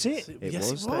question. was it? It Yes,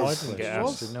 was. it I was. didn't get It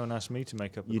asked. was. No one asked me to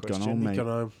make up a You'd gone question. on, mate. Gone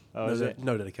home. Oh, no, is it?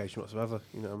 no dedication whatsoever.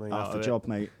 You know what I mean? Oh, Half the yeah. job,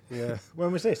 mate. Yeah.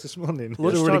 When was this? This morning.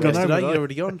 Lunchtime You'd already gone home, yesterday. had I? You'd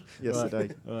already gone.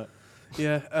 Yesterday. Right.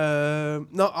 Yeah.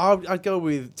 No, I'd go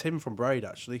with Tim from Braid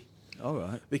actually, All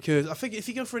right. because I think if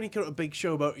you go for any kind of big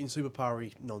showboating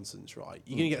superpowery nonsense, right,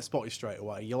 you're gonna get spotted straight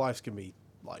away. Your life's gonna be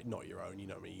like not your own. You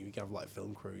know what I mean? You can have like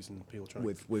film crews and people trying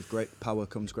to With great power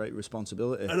comes great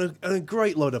responsibility. and a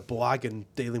great load of blag and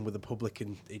dealing with the public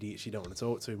and idiots you don't want to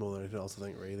talk to more than anything else, I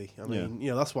think, really. I mean,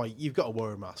 that's why you've got to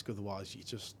wear a mask, otherwise you're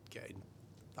just getting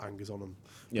angers on them.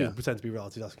 Yeah. You pretend to be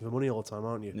relatives asking for money all the time,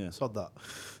 aren't you? Yeah. Sod that.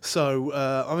 So,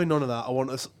 I mean, none of that. I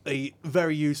want a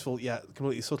very useful, yet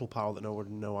completely subtle power that no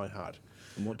one knew I had.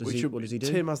 And what does Which he? would What be- does he do?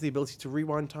 Tim has the ability to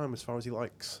rewind time as far as he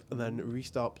likes and then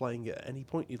restart playing at any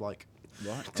point you'd like.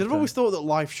 Right. Because I've always thought that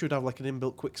life should have like an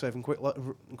inbuilt quick save and quick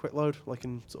load, like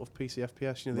in sort of PC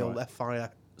FPS, the old Right. F5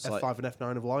 It's like- and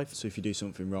F9 of life. So if you do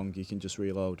something wrong, you can just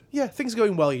reload. Yeah, things are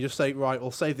going well. You just say, right,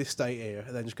 I'll save this state here,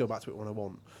 and then just go back to it when I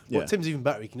want. Yeah. But Tim's even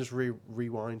better. He can just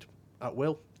rewind at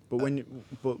will. But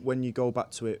when you go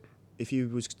back to it, if you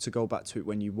was to go back to it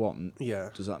when you want, Yeah.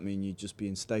 does that mean you'd just be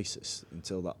in stasis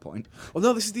until that point? Well,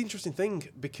 no, this is the interesting thing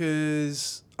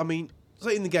because I mean,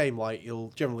 say in the game, like you'll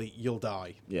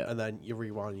die, Yeah. and then you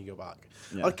rewind and you go back.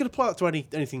 Yeah. I could apply that to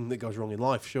anything that goes wrong in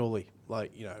life, surely.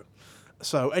 Like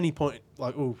so any point,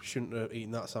 like shouldn't have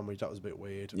eaten that sandwich. That was a bit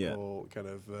weird. Yeah. Or kind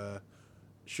of.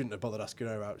 Shouldn't have bothered asking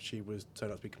her out. She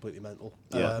turned out to be completely mental.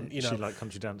 Yeah. She liked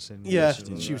country dancing. Yeah, she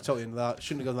did she was totally into that.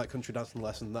 Shouldn't have gone to that country dancing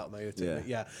lesson. That made her take Yeah. it.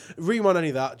 Yeah, rewind any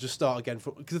of that. Just start again.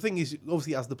 Because the thing is,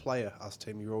 obviously, as the player, as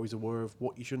Tim, you're always aware of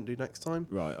what you shouldn't do next time.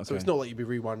 Right. Okay. So it's not like you'd be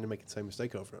rewinding and making the same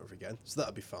mistake over and over again. So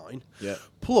that'd be fine. Yeah.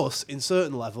 Plus, in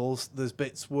certain levels, there's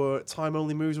bits where time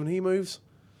only moves when he moves.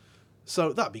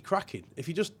 So that'd be cracking. If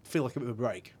you just feel like a bit of a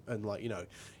break and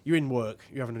you're in work,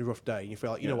 you're having a rough day, and you feel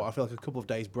like, you know Yeah. what, I feel like a couple of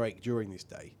days break during this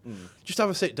day. Mm. Just have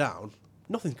a sit down.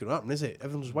 Nothing's going to happen, is it?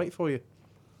 Everyone just wait for you.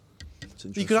 It's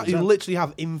You could interesting. actually literally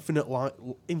have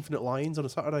infinite lions on a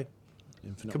Saturday.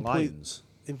 Infinite complete- lions.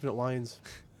 Infinite lions.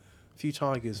 A few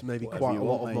tigers, maybe Whatever quite you a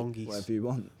lot want, of mate. monkeys. Whatever you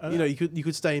want. You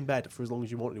could stay in bed for as long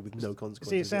as you wanted with no consequences.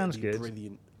 See, it sounds It'd be good.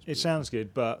 Brilliant. It sounds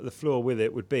good, but the flaw with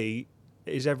it would be: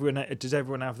 does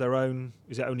everyone have their own?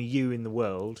 Is it only you in the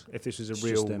world? If this was a It's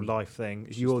real just them. life thing,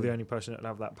 It's you're just the them. only person that would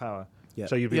have that power. Yeah.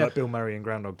 So you'd be Yeah. like Bill Murray in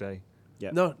Groundhog Day.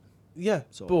 Yeah. No, yeah,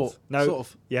 Sort but of. No. sort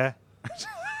of. Yeah.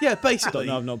 Yeah, Don't basically.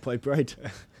 know. I've not played Braid.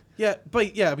 Yeah, but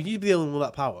I mean, you'd be dealing with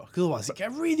that power because otherwise it'd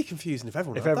get really confusing if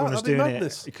everyone. If had everyone that. was That'd be doing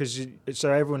madness. it, because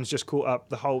so everyone's just caught up.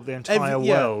 The entire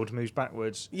yeah. world moves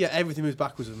backwards. Yeah, everything moves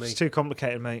backwards with me. It's too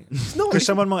complicated, mate. It's not. Because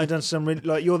someone might have done some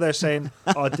like you're there saying,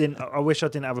 I wish I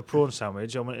didn't have a prawn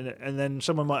sandwich, and then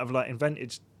someone might have like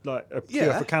invented like a cure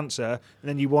Yeah. for cancer, and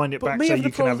then you wind it But back me so having you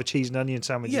a can prawn- have a cheese and onion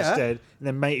sandwich Yeah. instead, and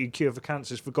then mate who cure for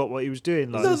cancer forgot what he was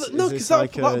doing. Like, No, Is no, this because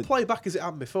like that'll a- play back as it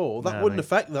happened before. That No, wouldn't mate.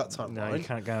 affect that timeline. no, you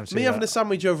can't guarantee Me that. having a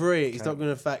sandwich over here is Can't- not going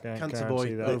to affect can't Cancer guarantee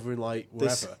Boy that. over in like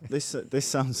wherever. This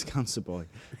sounds Cancer Boy.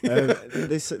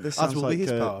 This sounds will be like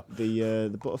his power.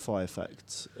 the butterfly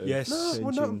effect. Of Yes. No,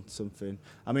 well, changing no. something.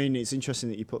 I mean, it's interesting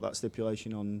that you put that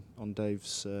stipulation on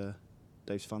Dave's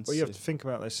fantasy. Well, you have to think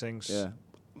about those things. Yeah.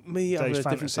 Me having Dave's a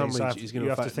different fantasies, sandwich is going you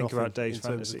to have to affect think about nothing Dave's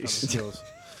in terms of fantasies. skills.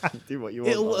 Do what you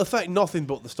want. It'll man. affect nothing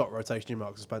but the stock rotation in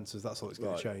Marks and Spencer's. That's all it's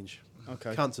going Right. to change.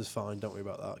 Okay. Cancer's fine. Don't worry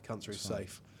about that. Cancer is It's fine.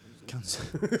 safe.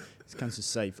 It's cancer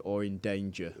safe or in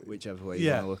danger, whichever way you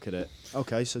Yeah. want to look at it.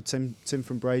 Okay, so Tim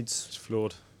from Braids, It's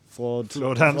flawed. flawed.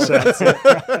 Flawed answer.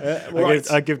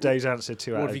 Right. I give Dave's answer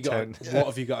 2 What out have you of got? 10. What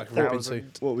have you got? I can rip into.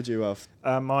 What would you have?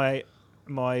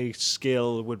 My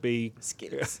skill would be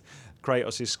Skills.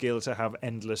 Kratos' skill to have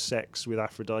endless sex with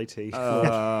Aphrodite.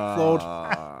 Flawed.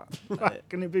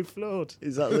 Can it be flawed?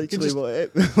 Is that literally just- what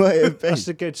it'd be? That's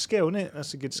a good skill, isn't it?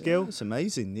 That's a good skill. It's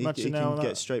amazing. He Imagine can how get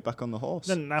that- straight back on the horse,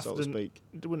 Doesn't have so to to- speak.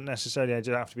 It wouldn't necessarily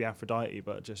have to be Aphrodite,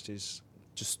 but just his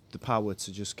Just the power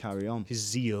to just carry on.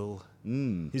 zeal.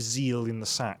 Mm. His zeal in the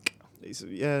sack.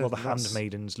 Yeah. While the that's-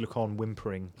 handmaidens look on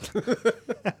whimpering.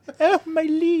 Oh, my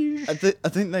liege. I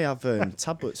think they have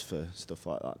tablets for stuff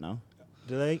like that now.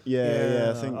 Do they?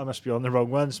 Yeah, I think. I must be on the wrong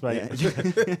ones, mate. Yeah.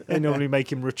 They normally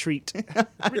make him retreat.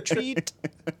 Retreat.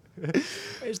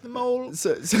 Where's the mole?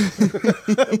 So,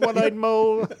 One-eyed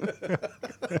mole.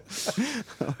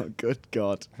 oh, good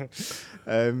God.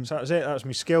 So that's it. That's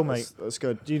my skill, mate. That's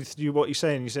good. Do you what you're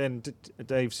saying? You're saying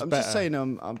Dave's I'm better. just saying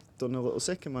I've done a little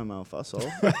sick in my mouth, that's all.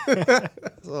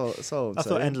 That's all I'm I thought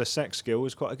saying. endless sex skill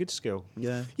was quite a good skill.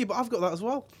 Yeah. Yeah, but I've got that as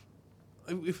well.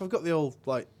 If I've got the old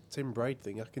like Tim Braid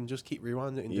thing, I can just keep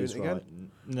rewinding it and doing He's it again. right.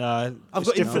 No, I've it's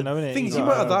got different, infinite though, isn't it? things. You You got-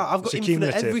 might have that. I've got it's infinite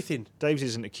accumulative. everything. Dave's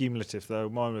isn't accumulative though.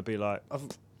 Mine would be like, I've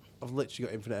literally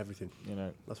got infinite everything. you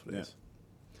know, That's what it Yeah. is.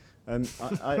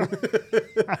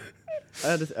 I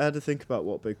had to think about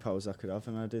what big powers I could have,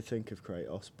 and I did think of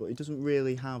Kratos, but he doesn't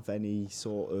really have any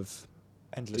sort of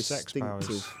endless sex powers.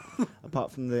 distinctive,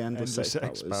 apart from the endless,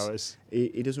 sex powers.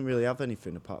 He doesn't really have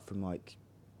anything apart from like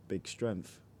big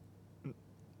strength.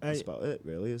 That's Hey, about it,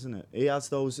 really, isn't it? He has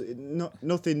those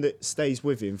nothing that stays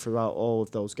with him throughout all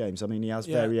of those games. I mean, he has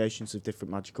Yeah. variations of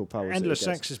different magical powers. that he endless gets.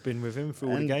 sex has been with him for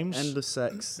all the games. Endless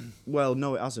sex. Well,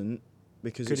 no, it hasn't,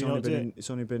 because Could it's he only not do been it? in, it's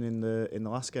only been in the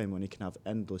last game when he can have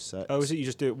endless sex. Oh, is it you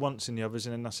just do it once in the others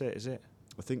and then that's it? Is it?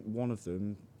 I think one of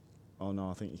them. Oh no,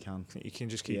 I think you can. You can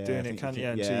just keep Yeah, I doing it, think you can't you?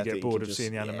 can- Until yeah, I you get think you bored can of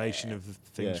seeing the just- animation yeah. of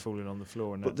things Yeah. falling on the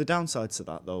floor. And But the downside to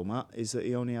that, though, Matt, is that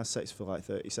he only has sex for like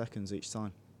 30 seconds each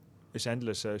time. it's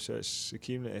endless, so it's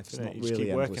accumulative, It's isn't not it? You just really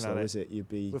keep endless, working though, at it. is it? You'd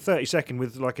be Well, 30 second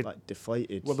with like a like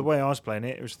deflated. well, the way I was playing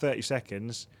it, it was 30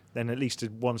 seconds, then at least a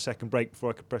 1 second break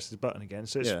before I could press the button again.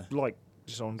 So it's Yeah. like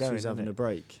just so ongoing. he's having isn't a it?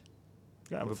 break.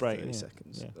 You have a for break. 30 Yeah.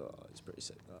 seconds. Yeah. Oh, it's pretty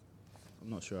sick, that. I'm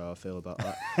not sure how I feel about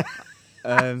that.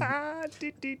 um,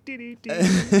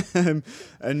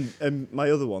 and my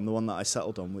other one, the one that I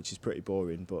settled on, which is pretty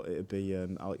boring, but it'd be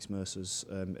Alex Mercer's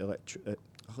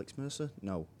Alex Mercer?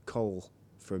 No, Cole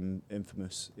from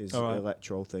Infamous is All right.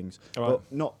 electro things, All but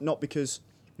right. not because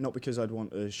I'd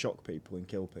want to shock people and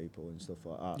kill people and stuff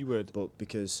like that. You would. But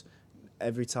because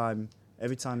every time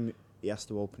he has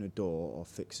to open a door or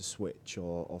fix a switch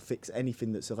or fix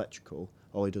anything that's electrical,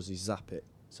 all he does is zap it.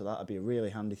 So that'd be a really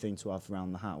handy thing to have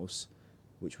around the house,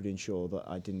 which would ensure that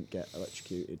I didn't get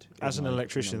electrocuted. As in an my-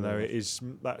 electrician, in my though, real it is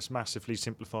that's massively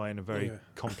simplifying a very Yeah.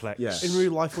 complex. Yeah. In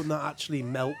real life, wouldn't that actually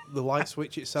melt the light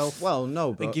switch itself? Well, no,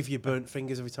 and but give you burnt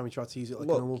fingers every time you try to use it like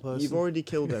look, a normal person. you've already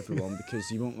killed everyone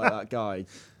because you won't let that guy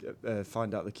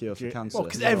find out the cure for Yeah. cancer. Well,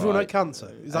 because Is that everyone right? had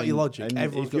cancer. Is that your logic? And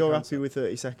Everyone's if got you're cancer. happy with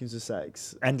 30 seconds of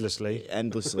sex Endlessly,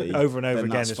 endlessly, over and over then again.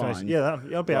 that's It's nice. fine. Yeah,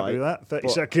 I'll be happy Right. with that. 30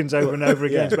 But- seconds over and over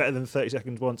again is Yeah. better than 30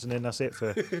 seconds once, and then that's it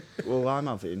for Well, I'm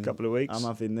having a couple of weeks. I'm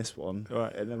having this one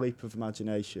Right. in a leap of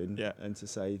imagination, Yeah. and to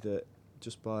say that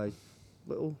just by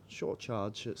little short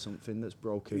charge at something that's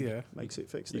broken Yeah. makes it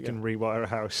fixed You again. can rewire a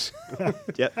house.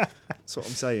 Yep, that's what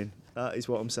I'm saying. That is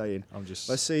what I'm saying. I'm just.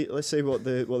 Let's see what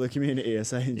the community are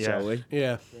saying, Yeah. shall we?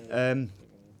 Yeah.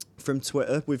 From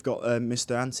Twitter, we've got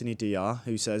Mr. Anthony DR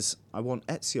who says, "I want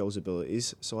Ezio's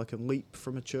abilities so I can leap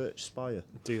from a church spire."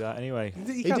 do that anyway.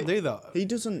 You can't do that. He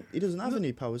doesn't have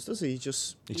any powers, does he? He's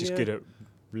just He's just Yeah. good at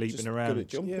leaping just around, good at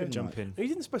jumping. Yeah. like. jumping. He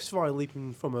didn't specify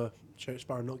leaping from a church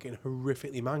spire and not getting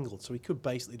horrifically mangled, so he could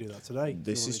basically do that today. if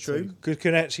This he is wanted true.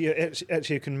 Can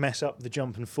Ezio can mess up the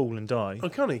jump and fall and die. to. Oh,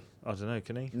 can he? I don't know.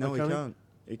 Can he? No, Oh, he can he? can't.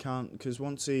 He can't because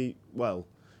once like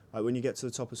when you get to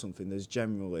the top of something, there's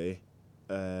generally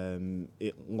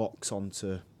it locks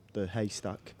onto the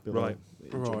haystack below Right. that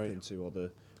you jump Right. into, or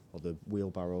the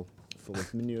wheelbarrow full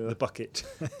of manure. The bucket,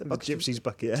 the bucket. gypsy's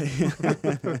bucket. Yeah.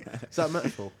 Is that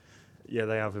metaphor? Yeah,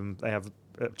 they have them. They have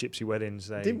gypsy weddings.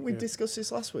 They Didn't we Yeah. discuss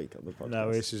this last week on the podcast?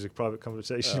 No, this is a private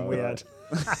conversation Oh, we right.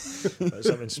 had. Like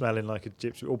something smelling like a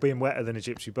gypsy, or being wetter than a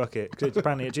gypsy bucket. 'Cause it's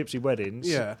apparently at gypsy weddings.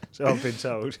 Yeah. So I've been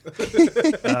told.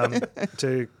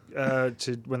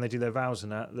 to when they do their vows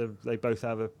and that, they both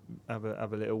have a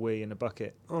little wee in a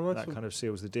bucket. Oh, nice That one. kind of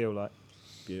seals the deal. Like,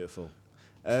 Beautiful.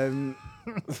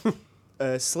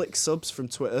 Slick Subs from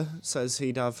Twitter says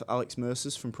he'd have Alex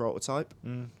Mercer's from Prototype.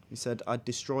 He said, I'd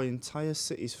destroy entire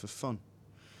cities for fun.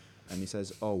 And he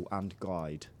says, oh, and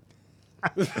glide.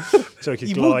 so he could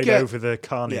He would glide get- over the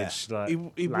carnage. Like, He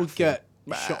would laughing. get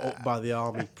shot up by the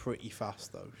army pretty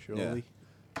fast, though, surely.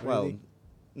 Well, Really?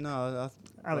 no.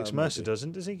 Alex well, Mercer maybe.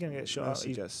 doesn't, does he? Going to get shot? Mercer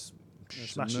He just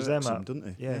smashes murks them them, up,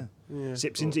 doesn't he? Yeah. Yeah.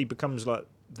 Sips Well, into, he becomes like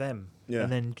them. Yeah.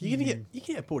 And then You're gonna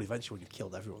get bored eventually when you've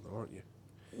killed everyone, though, aren't you?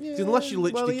 Yeah, 'Cause unless you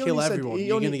literally he kill only said- everyone, he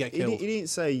you're only- gonna get he di- killed.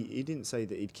 He didn't say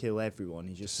that he'd kill everyone.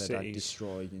 He just said I'd Cities.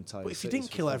 destroy entire. But if you cities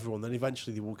didn't for kill fun. everyone, then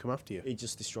eventually they will come after you. he'd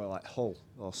just destroy like Hull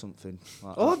or something.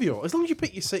 Like I'll that. have you. As long as you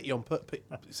pick your city pick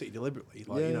city deliberately,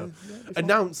 like Yeah, you know, yeah, it'd be fine.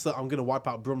 announce that I'm going to wipe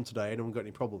out Brum today. Anyone got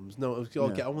any problems? No, I'll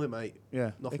Yeah. get on with it, mate.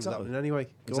 Yeah, Nothing's exactly. happening anyway.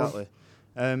 Go on.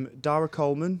 Exactly. Dara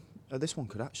Coleman. This one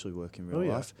could actually work in real Oh,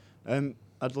 yeah. life.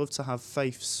 I'd love to have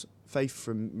Faith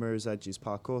from Mirror's Edge's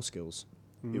parkour skills.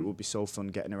 It Mhm. would be so fun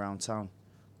getting around town.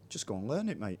 Just go and learn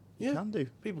it, mate. You Yeah. can do.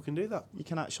 People can do that. You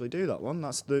can actually do that one.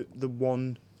 That's the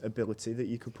one ability that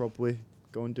you could probably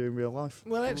go and do in real life.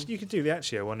 Well, actually, you could do the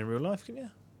Accio one in real life, couldn't you?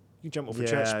 You jump off a Yeah,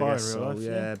 church I spire in guess real so, life.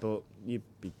 yeah, but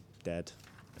you'd be dead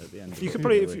at the end of You it. could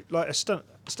probably, really. if you, like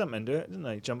stuntmen do it, didn't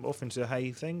they? Jump off into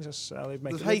hay things. That's how they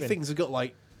make The it. hay things have got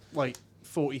like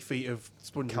 40 feet of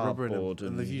spongy rubber in them, Cardboard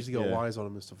and they've and- usually got yeah. wires on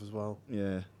them and stuff as well.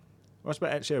 Yeah. Well, I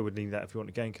suppose Accio would need that if you want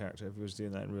a game character. If he was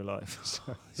doing that in real life.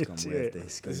 So It's gone it's weird, it.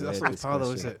 this. Gone That's weird, not this power though,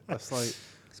 is question. it? That's like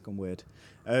It's gone weird.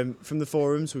 From the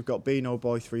forums, we've got Beano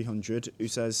Boy 300 who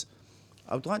says,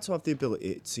 "I would like to have the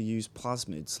ability to use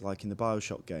plasmids like in the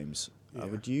Bioshock games. Yeah. I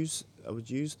would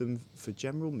use them for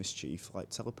general mischief, like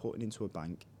teleporting into a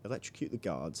bank, electrocute the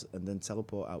guards, and then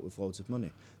teleport out with loads of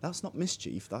money. That's not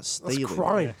mischief. That's stealing.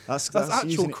 crime. That's actual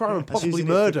using it- crime and that's possibly using it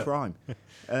for murder. crime."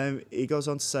 He goes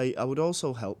on to say, "I would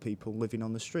also help people living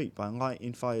on the street by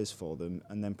lighting fires for them,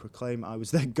 and then proclaim I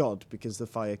was their god because the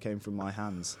fire came from my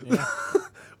hands." Yeah.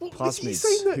 Well, is he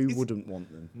saying Plasmids. that- Who is- wouldn't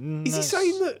want them? Is he No,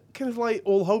 saying that kind of like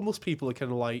all homeless people are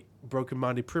kind of like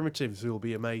broken-minded primitives who will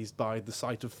be amazed by the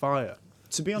sight of fire?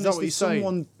 To be Is that honest, what he's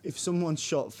saying? if someone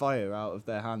shot fire out of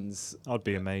their hands, I'd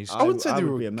be amazed. I wouldn't say they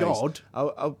would were be a amazed.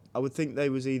 god. I would think they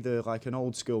was either like an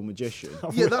old school magician.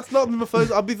 Yeah, that's not my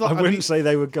first. I'd be like, I wouldn't say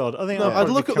they were God. I think No, I'd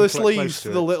probably look at come the close sleeves to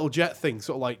for the it. little jet thing,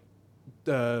 sort of like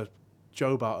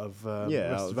Job out of Yeah, out Arrested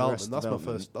of Development. Arrested That's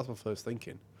Development. That's my first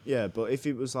thinking. Yeah, but if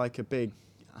it was like a big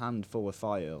hand full of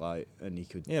fire, like, and he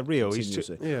could Yeah, Rio. He's too,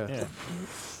 continuously- Yeah. yeah.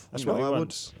 That's No, what he I would-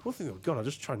 wants. I think, oh God, I'd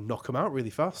just try and knock them out really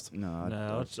fast. No,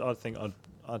 No, I think I'd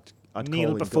call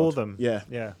kneel him before God. them. Yeah,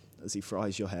 Yeah. as he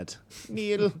fries your head.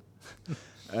 Kneel.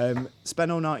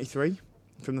 Speno93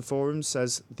 from the forums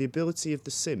says the ability of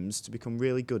the Sims to become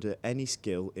really good at any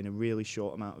skill in a really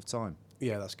short amount of time.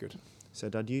 Yeah, that's good.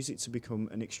 Said I'd use it to become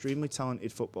an extremely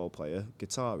talented football player,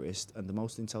 guitarist, and the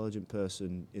most intelligent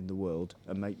person in the world,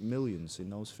 and make millions in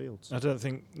those fields. I don't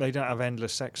think they don't have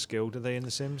endless sex skill, do they, in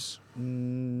The Sims?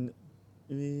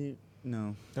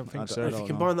 No, Don't think I so. I If you don't know.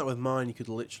 combine that with mine, you could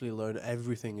literally learn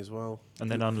everything as well.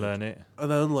 And then unlearn it. And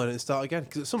then unlearn it and start again.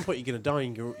 Because at some point you're going to die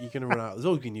and you're going to run out. There's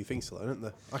always new things to learn, isn't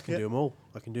there? I can Yeah. do them all.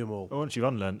 I can do them all. But once you've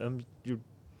unlearned them, you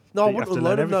No, I you have wouldn't to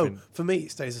unlearn learn them, no. everything. For me,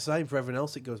 it stays the same. For everyone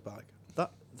else, it goes back.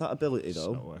 that ability it's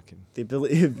though. not working. The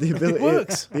ability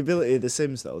works. The ability of the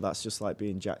Sims though, that's just like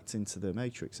being jacked into the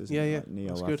Matrix, isn't Yeah, it? yeah, Like Neo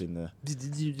that's good. having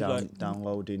the Like,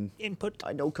 downloading. input.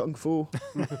 I know kung fu.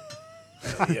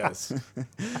 Yes.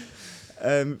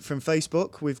 From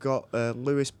Facebook, we've got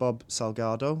Lewis Bob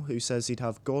Salgado, who says he'd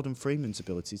have Gordon Freeman's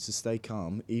ability to stay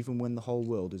calm even when the whole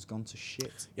world has gone to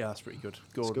shit. Yeah, that's pretty good.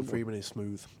 good Gordon one. Freeman is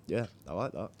smooth. Yeah, I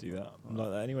like that. Do that. I'm like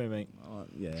that anyway, mate.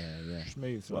 Yeah.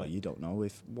 Smooth. Well, like, you don't know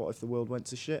what if the world went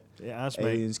to shit? it has, mate.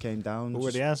 Aliens came down.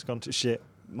 Already just has gone to shit.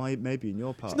 maybe in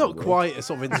your part. It's of not the world. quite a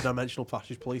sort of interdimensional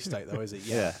fascist police state, though, is it?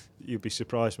 Yeah, You'd be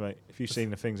surprised, mate, if you've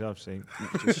seen the things I've seen.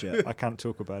 not just shit. I can't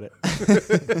talk about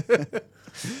it.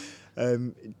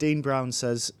 Dean Brown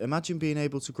says, imagine being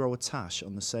able to grow a tash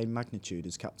on the same magnitude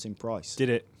as Captain Price. Did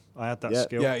it? I had that Yeah.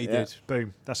 skill. Yeah, he Yeah. did.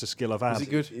 Boom. That's a skill I've had. Was it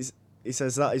good? He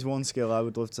says that is one skill I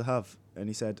would love to have. And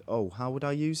he said, oh, how would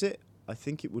I use it? I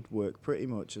think it would work pretty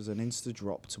much as an insta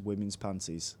drop to women's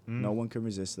panties. No one can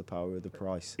resist the power of the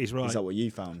price. He's right. Is that what you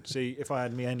found? See, if I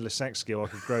had me endless sex skill, I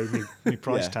could grow me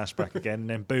price Yeah. task back again, and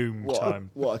then boom, time.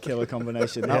 What a killer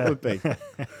combination that Yeah. would be.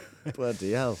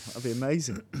 Bloody hell, that'd be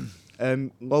amazing.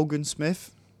 Logan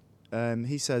Smith,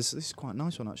 he says, this is quite a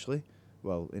nice one actually.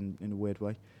 Well, in a weird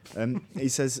way. He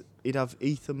says he'd have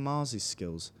Ethan Mars'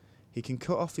 skills. He can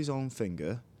cut off his own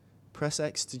finger, press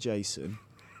X to Jason,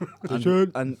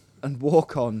 and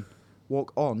walk on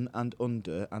and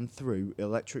under and through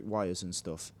electric wires and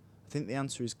stuff? I think the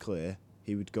answer is clear.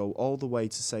 He would go all the way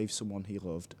to save someone he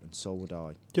loved, and so would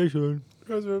I. Jason.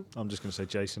 I'm just going to say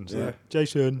Jason. So. Yeah.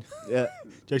 Jason. Yeah,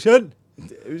 Jason.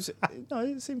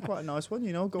 it seemed quite a nice one,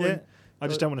 going. Yeah. I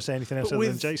just don't want to say anything else But other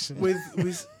than Jason.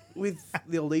 With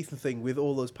the old Ethan thing, with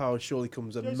all those powers, surely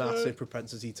comes a Jason. massive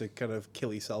propensity to kind of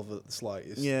kill yourself at the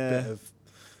slightest Yeah. bit of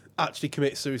actually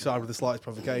commit suicide with the slightest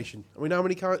provocation. I mean, how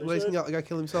many ways can the guy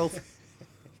kill himself?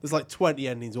 There's like 20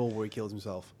 endings all where he kills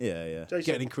himself. Yeah. Jason.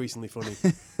 Getting increasingly funny.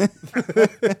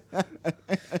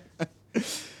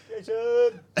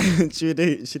 Jason. should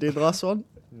we do the last one?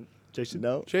 Jason.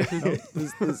 No. No.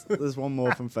 There's one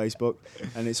more from Facebook,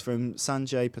 and it's from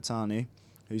Sanjay Patani,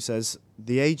 who says,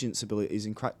 the agent's abilities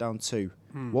in Crackdown 2.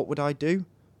 What would I do?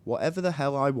 Whatever the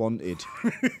hell I wanted.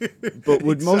 but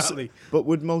would Exactly.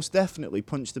 most definitely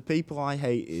punch the people I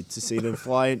hated to see them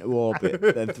fly into orbit,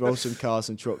 then throw some cars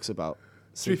and trucks about.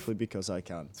 Simply because I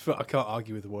can. I can't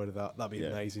argue with the word of that. That'd be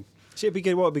Yeah. amazing. See, it'd be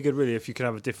good. What would be good, really, if you could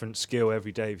have a different skill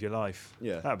every day of your life.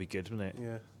 Yeah. That'd be good, wouldn't it?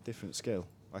 Yeah. Different skill.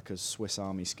 Like a Swiss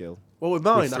Army skill. Well, with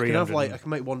mine, With I can have 300 I can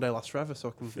make one day last forever, so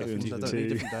I don't need 352.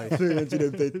 different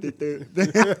days.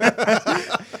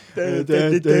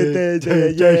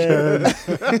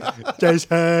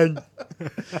 Jason.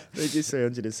 I think it's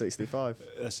 365.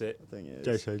 That's it. I think it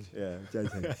is. Jason.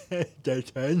 Yeah,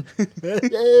 Jason.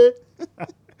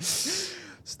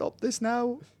 Stop this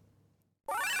now.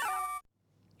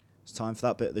 It's time for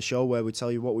that bit of the show where we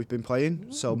tell you what we've been playing.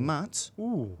 So, Matt,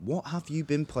 Ooh. what have you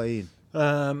been playing?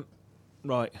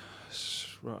 Right.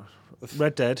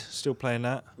 Red Dead. Still playing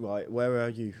that. Right, where are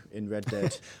you in Red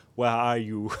Dead? Where are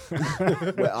you?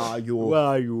 Where are you? Where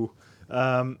are you?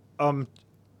 I'm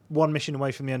one mission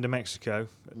away from the end of Mexico.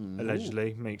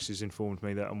 Allegedly, Meeks has informed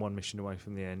me that I'm one mission away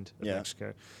from the end of Yeah.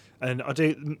 Mexico, and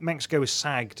Mexico is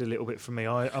sagged a little bit for me.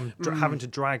 I'm having to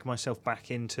drag myself back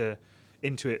into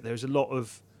it. There's a lot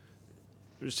of.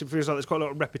 It feels like there's quite a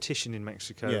lot of repetition in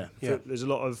Mexico. Yeah. Yeah. There's a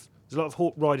lot of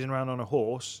riding around on a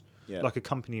horse, Yeah. like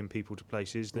accompanying people to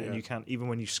places that Yeah. you can't. Even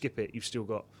when you skip it, you've still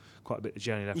got quite a bit of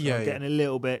journey left. Yeah, I'm yeah. getting a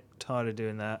little bit tired of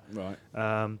doing that. Right.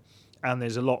 And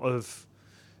there's a lot of.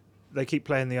 They keep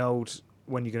playing the old.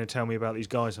 When you're going to tell me about these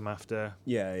guys I'm after?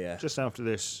 Yeah. Just after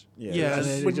this. Yeah, And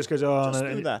then when it just goes on. Just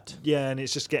and do that. Yeah, and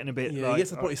it's just getting a bit Yeah, like. it gets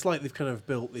to the point. It's like they've kind of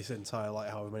built this entire like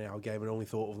however many hour game and only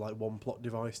thought of like one plot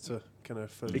device to kind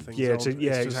of further things yeah, on. It's just-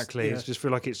 exactly. yeah. It's just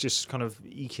feel like it's just kind of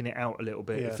eking it out a little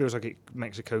bit. Yeah. It feels like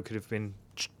Mexico could have been.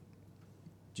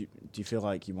 Do you feel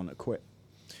like you want to quit?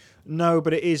 No,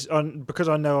 but it is because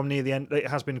I know I'm near the end. It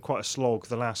has been quite a slog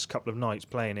the last couple of nights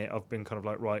playing it. I've been kind of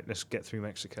like, right, let's get through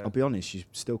Mexico. I'll be honest, you're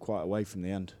still quite away from the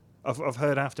end. I've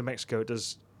heard after Mexico it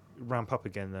does ramp up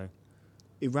again though.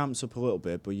 It ramps up a little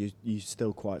bit, but you're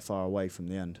still quite far away from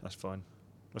the end. That's fine.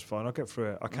 I'll get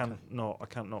through it. I can't not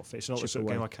finish. It's not the Chip sort of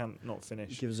game away. I can't not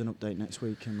finish. Give us an update next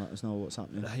week and let us know what's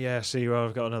happening. Yeah, see, well,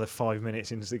 I've got another 5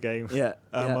 minutes into the game. Yeah.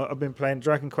 I've been playing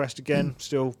Dragon Quest again.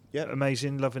 Still Yep.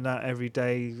 amazing. Loving that every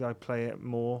day. I play it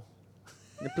more.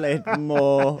 You played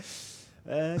more.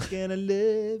 I'm gonna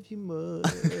love you more.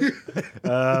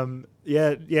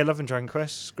 Yeah, loving Dragon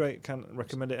Quest. It's great. Can't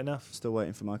recommend it enough. Still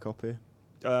waiting for my copy.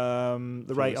 The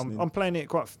rate listening. I'm playing it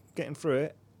getting through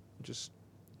it. Just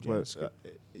yeah, Well, it's good.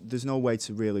 there's no way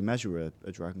to really measure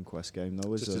a Dragon Quest game,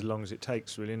 though, is Just as there? long as it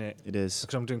takes, really, innit? It is.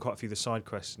 Because I'm doing quite a few of the side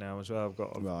quests now as well. I've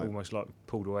Right. almost like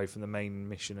pulled away from the main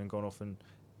mission and gone off and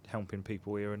helping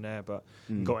people here and there, but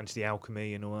Mm. got into the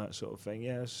alchemy and all that sort of thing.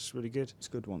 Yeah, it's really good. It's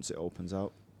good once it opens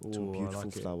out to Ooh, a I beautiful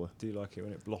like it. flower. Do you like it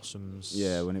when it blossoms?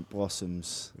 Yeah, when it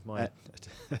blossoms. With my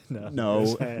No,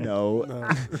 No.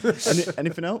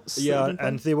 Anything else? that Yeah, you've been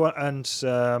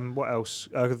and what else?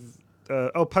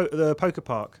 The Poker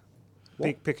Park.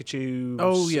 What? Pikachu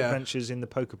Oh, yeah. Adventures in the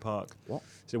Poker Park. What?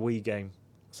 It's a Wii game.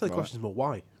 So the Right. question is more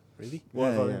why, really? Why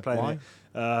have I Yeah, been yeah. playing Why? it?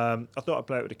 I thought I'd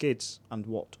play it with the kids, And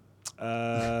what?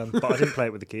 but I didn't play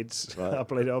it with the kids. Right. I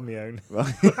played it on my own,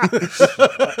 Right.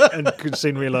 and could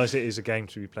soon realise it is a game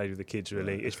to be played with the kids.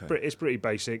 Really, Right, it's okay. it's pretty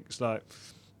basic. It's like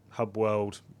hub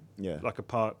world, Yeah. like a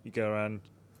park. You go around,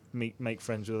 make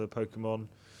friends with other Pokemon,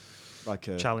 Like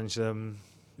a. challenge them.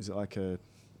 Is it like a?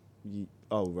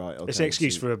 Oh right. Okay. It's an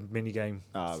excuse so- for a mini game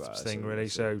Ah, right, I thing, see, really. I see.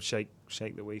 So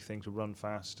shake the Wii thing to run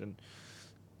fast and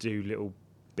do little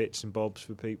bits and bobs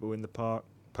for people in the park.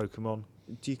 Pokemon,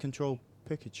 Do you control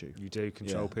Pikachu? you do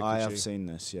control Yeah, Pikachu. I have seen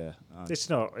this. Yeah. It's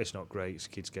not great. It's a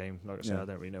kids' game. Like I said, Yeah. I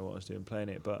don't really know what I was doing playing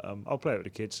it, but I'll play it with the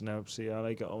kids and I'll see how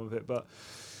they get on with it. But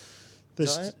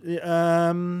Is this,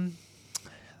 that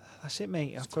that's it,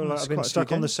 mate. I It's feel quite- like it's I've been quite a few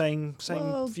stuck on the games. same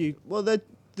Well, few. Well,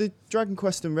 the Dragon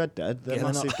Quest and Red Dead, they're Yeah,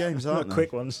 they're massive not- games, not aren't they?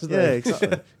 quick ones. Yeah,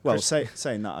 exactly. Well,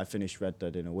 saying that, I finished Red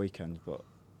Dead in a weekend, but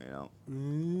you know,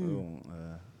 we won't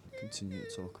continue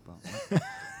to talk about that.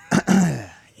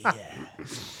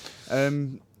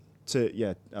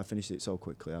 I finished it so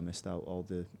quickly. I missed out all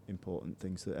the important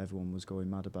things that everyone was going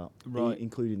mad about, Right.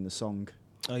 including the song.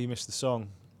 Oh, you missed the song.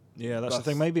 Yeah, that's the That's-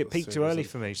 thing. Maybe it that's peaked too serious, early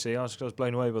isn't for me. See, I was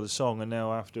blown away by the song, and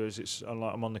now afterwards, I'm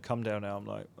on the come down now. I'm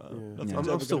like, nothing's I'm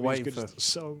ever still gonna be as waiting good for as the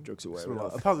song. Drugs away. Something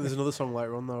like- Apparently, there's another song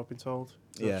later on, though, I've been told.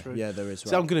 Is that Yeah, true? yeah, there is.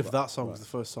 See, I'm going for that song right. because the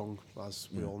first song, as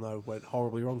we Yeah. all know, went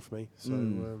horribly wrong for me.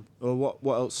 So, Well,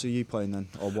 what else are you playing then,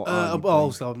 or what? are you well,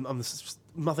 playing? also,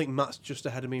 I think Matt's just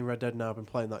ahead of me in Red Dead now. I've been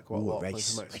playing that quite a Ooh, lot.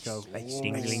 race, Playing Mexico. race,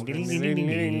 Ding, Ooh. ding, ding, ding, ding,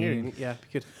 ding, ding. Yeah,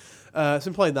 good. So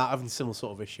I'm playing that, having similar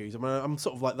sort of issues. I mean, I'm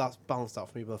sort of like that's balanced out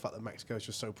for me by the fact that Mexico is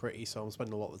just so pretty. So I'm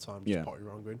spending a lot of the time just Yeah. potting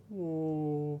around, going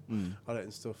whoa, at it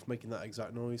and stuff, making that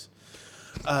exact noise.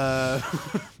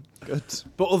 Good.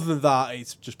 But other than that,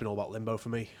 it's just been all about Limbo for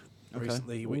me Okay.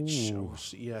 recently. Which, Ooh.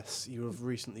 yes, you have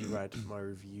recently read my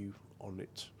review on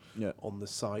it Yeah. on the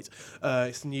site.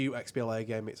 It's the new XBLA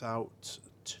game. It's out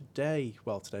today.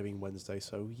 Well, today being Wednesday,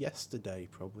 so yesterday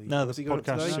probably. No, Was the it going up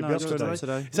podcast today? should No, be it's up going today. up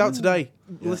today. It's out today.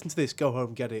 Yeah. Listen to this. Go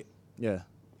home, get it, Yeah.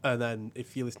 and then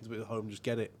if you listen to it at home, just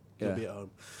get it. You'll Yeah. be at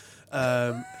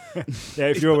home. Yeah,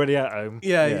 if you're already at home.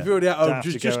 Yeah, Yeah. if you're already at Don't home, have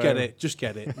to just go get home. it. Just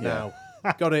get it now.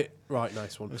 Got it. Right,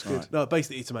 nice one. That's good. No,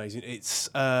 basically, it's amazing. It's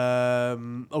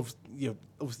obviously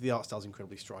the art style's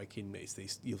incredibly striking. It's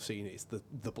this you've seen it. It's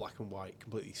the black and white,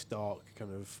 completely stark,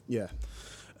 kind of Yeah.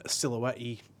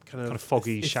 silhouette-y, kind of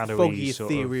foggy, it's shadowy foggy,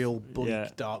 sort of- ethereal, bleak, yeah.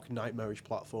 dark, nightmarish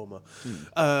platformer.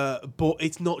 But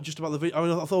it's not just about the video. I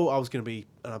mean, I thought I was going to be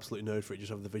an absolute nerd for it,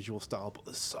 just over the visual style. But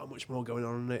there's so much more going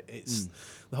on in it. It's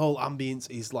the whole ambience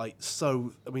is like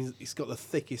so. I mean, it's got the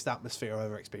thickest atmosphere I've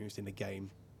ever experienced in a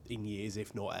game in years,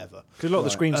 if not ever. Because a lot of the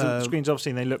Right. screens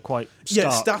obviously they look quite Yeah,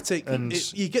 stark static. and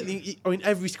You get I mean,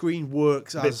 every screen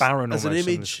works bit as, barren as an almost, some of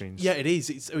the image. screens. Yeah, it is.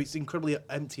 It's incredibly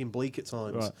empty and bleak at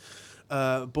times.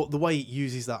 But the way it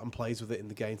uses that and plays with it in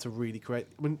the game to really create,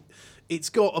 I mean, it's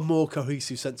got a more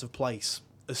cohesive sense of place,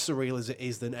 as surreal as it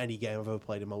is, than any game I've ever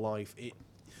played in my life.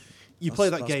 You play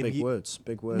that That's game. Big you- words.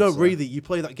 Big words. no, there. really, you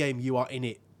play that game. You are in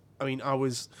it. I mean,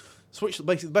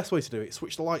 basically the best way to do it.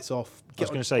 Switch the lights off. I was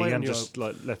going to say play you on can your just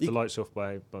like left you- the lights off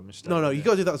by mistake. own. No, you yeah.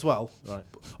 got to do that as well. Right.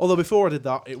 Although before I did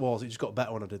that, it just got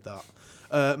better when I did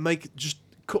that. Just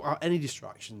cut out any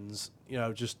distractions. You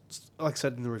know, just like I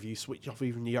said in the review, switch off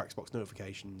even your Xbox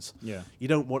notifications. Yeah. You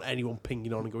don't want anyone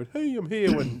pinging on and going, "Hey, I'm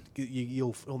here," when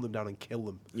you'll hunt them down and kill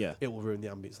them. Yeah. It will ruin the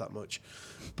ambience that much.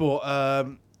 But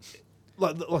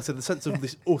like I said, the sense of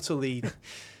this utterly,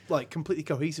 like, completely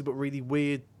cohesive but really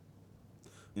weird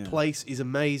Yeah. place is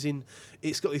amazing.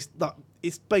 It's got this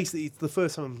it's the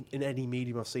first time in any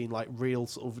medium I've seen like real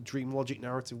sort of dream logic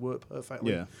narrative work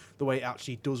perfectly. Yeah. The way it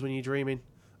actually does when you're dreaming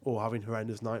or having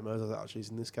horrendous nightmares, as it actually is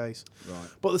in this case. Right.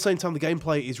 But at the same time, the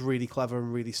gameplay is really clever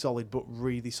and really solid, but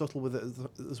really subtle with it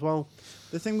as well.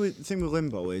 The thing with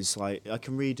Limbo is like I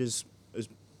can read as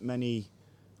many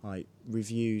like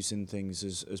reviews and things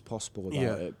as possible about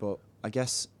Yeah. it, but I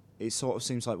guess it sort of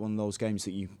seems like one of those games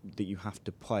that you have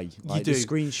to play. Like do. the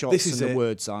screenshots This and is the it.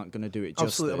 words aren't going to do it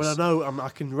justice. Absolutely. I mean, I know I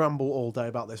can ramble all day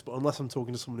about this, but unless I'm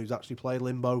talking to someone who's actually played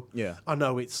Limbo, Yeah. I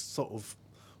know it's sort of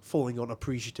falling on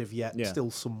appreciative yet Yeah.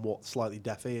 still somewhat slightly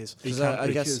deaf ears. Because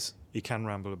I guess Because You can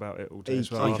ramble about it all day he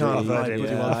as well. you I've can, heard yeah, him.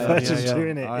 yeah, I've yeah, heard yeah, him yeah.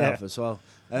 doing it. I Yeah. have as well.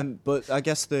 But I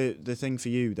guess the thing for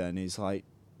you then is like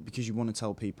because you want to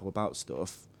tell people about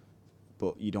stuff,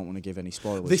 but you don't want to give any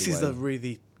spoilers. this is away. the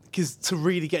really because to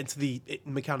really get into the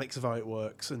mechanics of how it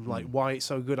works and like why it's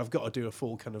so good, I've got to do a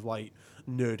full kind of like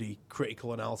nerdy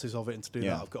critical analysis of it, and to do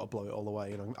Yeah. that I've got to blow it all the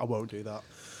way, and I won't do that.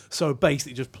 So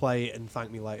basically, just play it and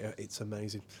thank me later. It's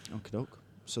amazing. Okie doke.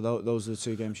 So those are the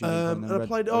two games you've been playing. And I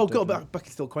played. Got back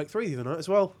into Quake 3 the other night as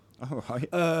well. All right.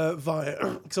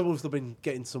 Via because I've also been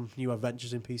getting some new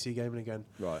adventures in PC gaming again.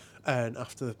 Right. And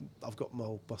after I've got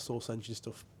my Source Engine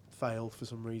stuff failed for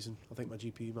some reason. I think my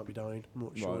GPU might be dying. I'm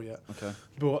not sure Right. yet. Okay.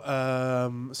 But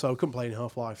so I couldn't play in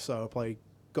Half-Life, so I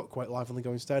got Quake Live on the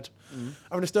go instead.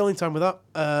 Having a sterling time with that.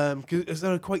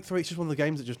 Because Quake 3, it's just one of the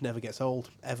games that just never gets old,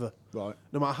 ever. Right.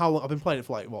 No matter how long, I've been playing it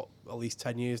for like, at least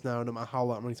 10 years now, no matter how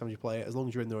many times you play it, as long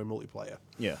as you're in there in multiplayer.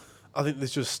 Yeah. I think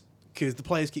there's just, because the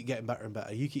players keep getting better and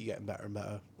better, you keep getting better and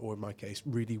better, or in my case,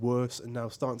 really worse, and now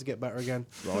starting to get better again.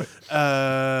 Right.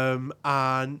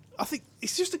 And I think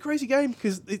it's just a crazy game,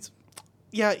 because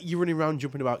you're running around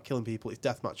jumping about killing people. It's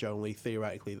deathmatch only.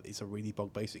 Theoretically, it's a really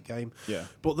bog basic game. Yeah.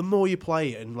 But the more you play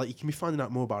it, and like you can be finding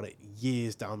out more about it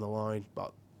years down the line,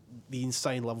 about the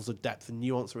insane levels of depth and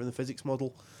nuance that are in the physics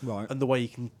model, Right. and the way you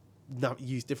can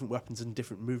use different weapons and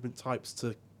different movement types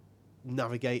to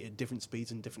navigate at different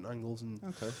speeds and different angles, and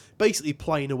basically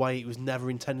play in a way it was never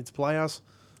intended to play as.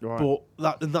 Right.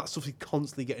 But that stuff is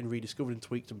constantly getting rediscovered and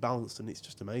tweaked and balanced, and it's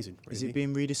just amazing. Really. Is it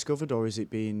being rediscovered, or is it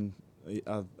being?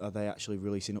 Are they actually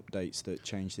releasing updates that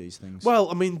change these things? Well,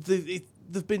 I mean,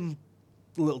 there've been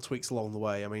little tweaks along the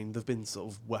way. I mean, there've been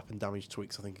sort of weapon damage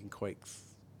tweaks, I think, in Quake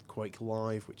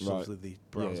Live, which is Right. obviously the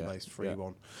browser-based free yeah.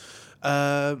 one.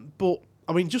 But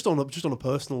I mean, just on a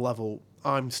personal level,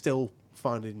 I'm still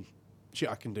finding shit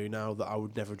I can do now that I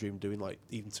would never dream of doing, like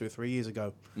even 2 or 3 years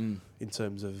ago, in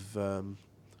terms of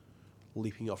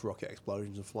leaping off rocket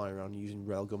explosions and flying around using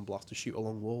railgun blast to shoot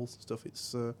along walls and stuff.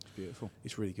 It's beautiful.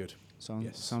 It's really good.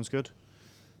 Sounds good.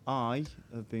 I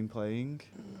have been playing,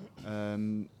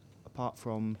 apart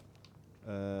from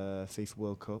FIFA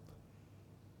World Cup.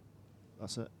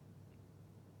 That's it.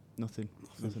 Nothing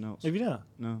else. Have you not?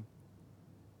 No.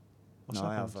 What's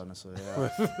I have, happened? honestly.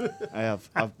 I have.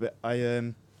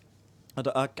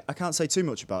 I can't say too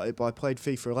much about it, but I played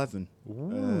FIFA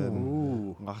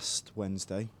 11 last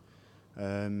Wednesday,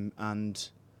 and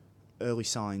early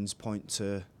signs point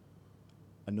to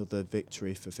another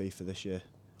victory for FIFA this year.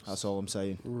 That's all I'm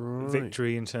saying. Right.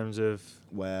 Victory in terms of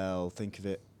Well, think of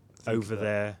it. over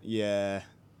there, Yeah.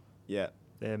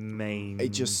 their main. It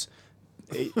just,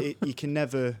 you can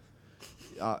never.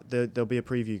 There'll be a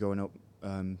preview going up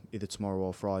either tomorrow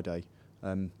or Friday,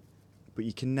 but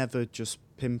you can never just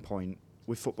pinpoint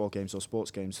with football games or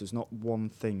sports games. There's not one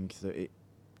thing that it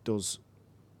does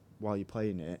while you're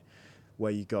playing it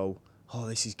where you go, oh,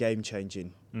 this is game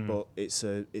changing. But it's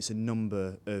a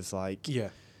number of like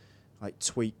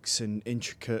tweaks and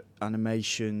intricate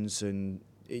animations, and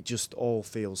it just all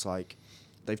feels like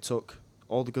they've took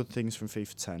all the good things from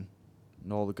FIFA 10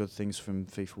 and all the good things from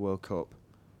FIFA World Cup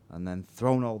and then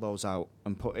thrown all those out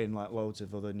and put in like loads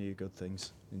of other new good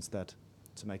things instead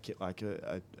to make it like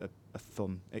a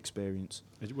fun experience.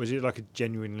 Was it like a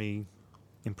genuinely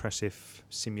impressive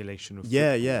simulation of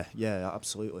Yeah,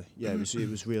 absolutely. Yeah, it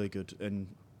was really good, and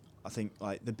I think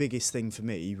like the biggest thing for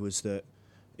me was that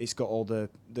it's got all the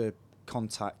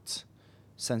contact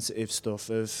sensitive stuff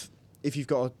of if you've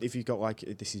got like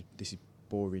this is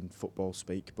boring football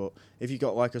speak, but if you've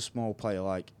got like a small player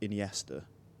like Iniesta,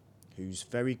 who's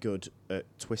very good at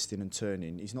twisting and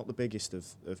turning, he's not the biggest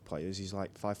of players. He's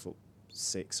like 5'6"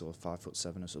 or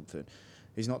 5'7" or something.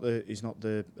 He's not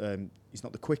the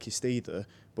quickest either,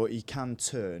 but he can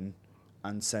turn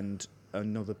and send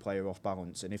another player off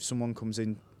balance. And if someone comes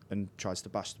in and tries to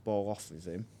bash the ball off with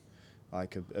him,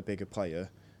 like a bigger player,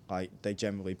 like they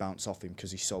generally bounce off him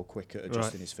because he's so quick at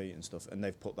adjusting his feet and stuff. And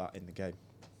they've put that in the game.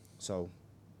 So,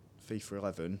 FIFA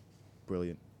 11,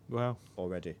 brilliant. Wow.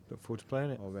 Already. Look forward to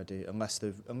playing it. Already. Unless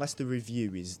the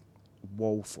review is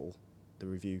woeful, the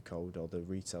review code or the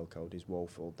retail code is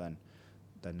woeful, then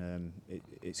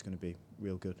it's going to be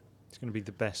real good. It's going to be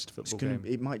the best football game.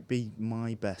 It might be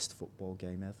my best football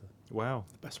game ever. Wow.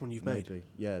 The best one you've made. Maybe.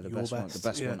 Yeah, the Your best one. The best,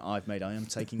 best yeah. one I've made. I am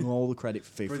taking all the credit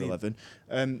for FIFA Brilliant.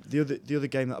 11. The other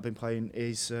game that I've been playing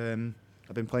is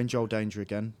I've been playing Joe Danger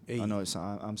again. Hey. I know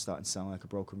I'm starting to sound like a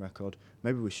broken record.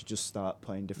 Maybe we should just start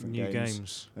playing different New games.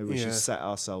 games. Maybe we Yeah. should set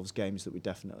ourselves games that we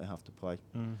definitely have to play.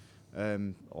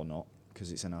 Or not,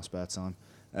 because it's in our spare time.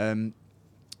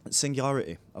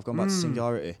 Singularity. I've gone back to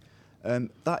Singularity.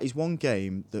 That is one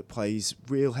game that plays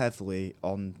real heavily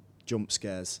on jump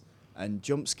scares, and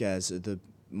jump scares are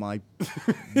my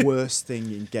worst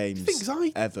thing in games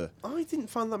ever. I didn't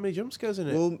find that many jump scares in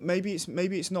it. Well, maybe it's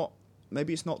not.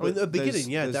 Maybe it's not. I mean, that at the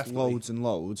beginning, there's definitely. loads and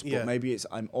loads, but Yeah. maybe it's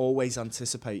I'm always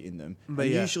anticipating them. But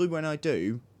And yeah. usually when I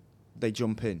do, they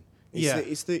jump in.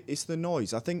 It's the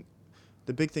noise. I think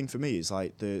the big thing for me is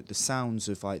like the sounds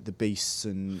of like the beasts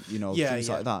and things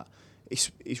like that.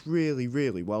 It's really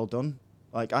really well done.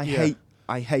 Like I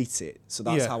hate it, so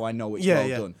that's how I know it's well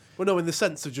done. Well, no, in the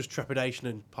sense of just trepidation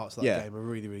and parts of that Yeah. game are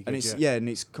really, really good. And it's and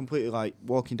it's completely like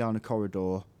walking down a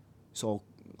corridor. It's all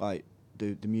like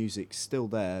the music's still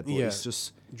there, but it's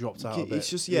just dropped out a bit. it's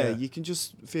just you can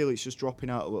just feel it's just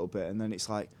dropping out a little bit, and then it's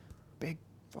like big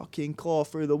fucking claw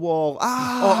through the wall.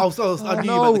 I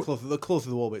knew you meant the claw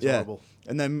through the wall bit's horrible.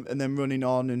 And then running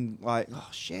on and like, oh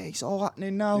shit, it's all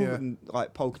happening now, Yeah. and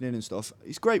like poking in and stuff.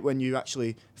 It's great when you're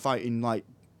actually fighting like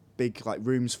big like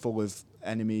rooms full of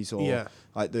enemies or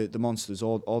like the monsters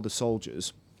or the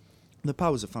soldiers. The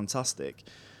powers are fantastic,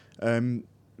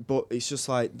 but it's just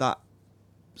like that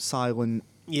silent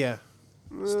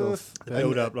stuff. The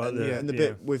build up, like and the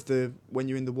bit with when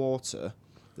you're in the water.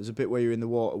 There's a bit where you're in the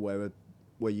water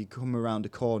where you come around a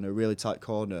corner, a really tight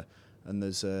corner, and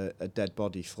there's a dead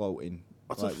body floating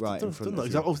right in front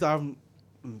of you. I haven't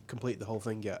completed the whole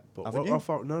thing yet. But Haven't how you?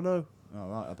 far? No. All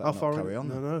right, I better How not far? carry on.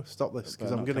 No, stop this because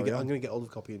Better I'm not gonna carry on. get hold of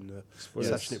a copy and Yes.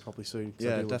 session it properly soon. 'cause I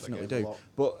Yeah, do love that definitely game a do. lot.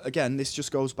 But again, this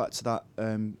just goes back to that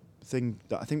thing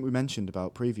that I think we mentioned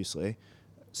about previously.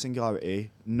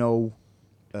 Singularity, no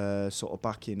sort of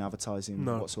backing advertising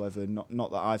No. whatsoever. Not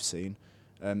that I've seen.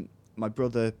 My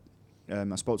brother,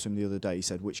 I spoke to him the other day. He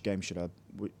said, "Which game should I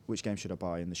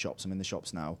buy in the shops?" I'm in the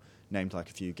shops now. Named like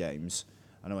a few games,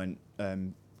 and I went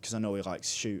because I know he likes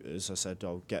shooters. I said,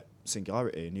 "Oh, get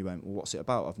Singularity," and he went, "Well, what's it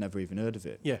about? I've never even heard of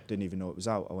it. Yeah. Didn't even know it was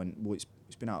out." I went, "Well, it's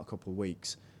been out a couple of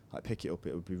weeks. Like, pick it up.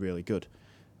 It would be really good."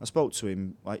 I spoke to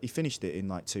him. Like, he finished it in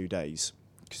like 2 days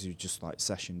because he just like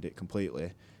sessioned it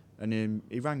completely. And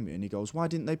he rang me and he goes, "Why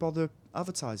didn't they bother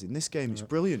advertising this game? It's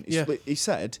brilliant." Yeah. He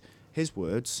said, his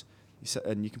words, he said,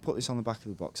 and you can put this on the back of the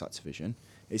box, Activision,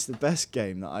 "It's the best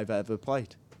game that I've ever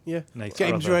played." Yeah. Nathan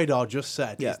Games Brother. Radar just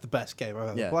said Yeah. it's the best game I've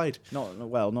ever Yeah. played. Not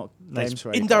Nice. Games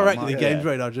Radar. Indirectly, my- Games yeah.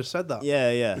 Radar just said that.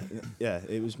 Yeah.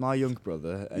 It was my young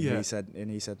brother, and Yeah.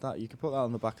 he said that you could put that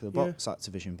on the back of the Yeah. box,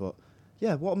 Activision. But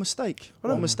yeah, what a mistake! I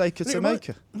What a know. mistake I to think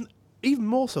make. Even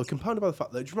more so, compounded by the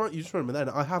fact that you just remember then,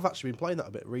 I have actually been playing that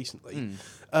a bit recently.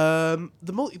 Got into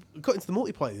the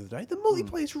multiplayer the other day. The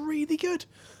multiplayer is really good.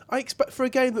 I expect for a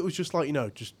game that was just like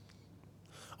just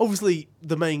obviously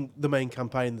the main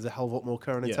campaign. There's a hell of a lot more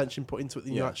care and Yeah. attention put into it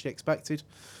than you Yeah. actually expected,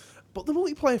 but the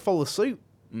multiplayer follows suit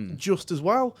just as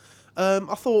well. I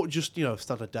thought just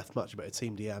standard deathmatch, a bit of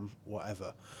Team DM,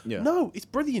 whatever. Yeah. No, it's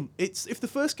brilliant. It's if the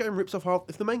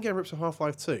main game rips off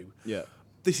Half-Life 2. Yeah.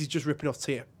 This is just ripping off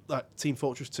Team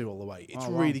Fortress 2 all the way. It's Oh,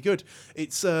 wow. really good.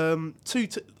 It's there's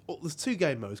 2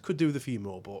 game modes. Could do with a few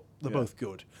more, but they're Yeah. both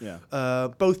good. Yeah.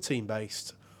 Both team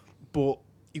based, but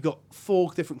you've got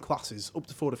 4 different classes, up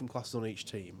to 4 different classes on each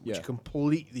team, which Yeah. are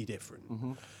completely different.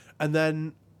 And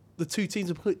then the 2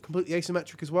 teams are completely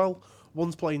asymmetric as well.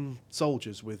 One's playing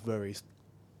soldiers with various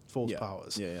force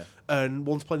powers, Yeah. and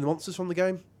one's playing the monsters from the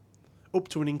game, up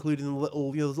to and including the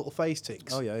little phase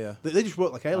ticks. Oh yeah. They just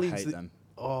work like aliens. I hate them.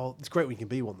 Oh, it's great when you can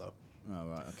be one though. Oh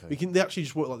right. Okay. They actually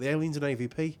just work like the aliens in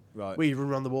AVP, Right. where you run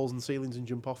around the walls and ceilings and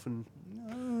jump off, and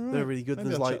they're really good. Maybe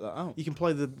There's I'll like check that out. you can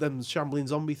play them shambling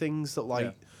zombie things that like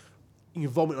Yeah. you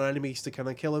can vomit on enemies to kind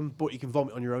of kill them, but you can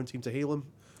vomit on your own team to heal them.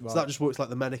 Right. So that just works like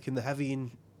the medic and the heavy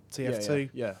in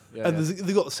TF2. Yeah. And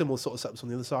they've got a similar sort of setups on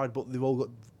the other side, but they've all got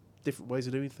different ways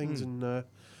of doing things, and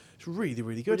it's really,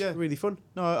 really good. Yeah. Really fun.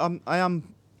 No, I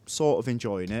am sort of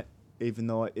enjoying it, even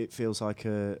though it feels like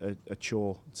a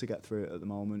chore to get through it at the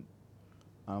moment.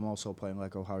 I'm also playing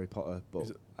Lego Harry Potter, but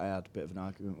I had a bit of an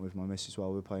argument with my missus while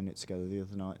we were playing it together the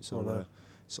other night, so no.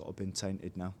 sort of been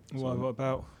tainted now. What So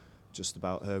about? just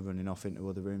about her running off into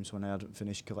other rooms when I hadn't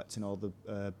finished collecting all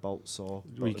the bolts or.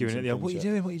 Were you giving it the? What are you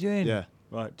doing? What are you doing? Yeah.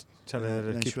 Right. Tell her And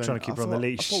to then keep she went, trying to keep her on the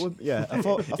leash. I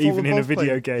thought Even we in a both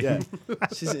video played- game. Yeah.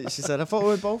 She said, "I thought we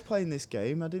were both playing this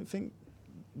game. I didn't think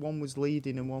one was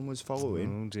leading and one was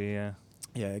following." Oh dear.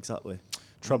 Yeah, exactly.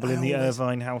 Trouble I in the always-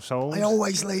 Irvine household. I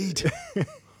always lead.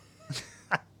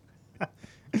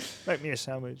 Make me a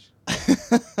sandwich.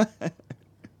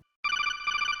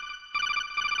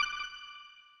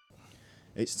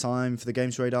 It's time for the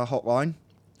Games Radar hotline,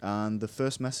 and the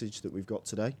first message that we've got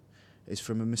today is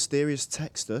from a mysterious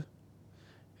texter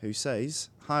who says,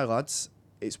 "Hi lads,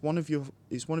 it's one of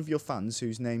your fans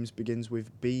whose names begins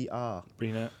with BR."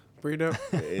 Brina. Bruno.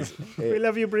 It is, We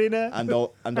love you, Brina.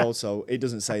 and also it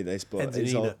doesn't say this, but Ends in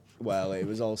it's Ina. well, it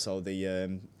was also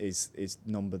the his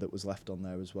number that was left on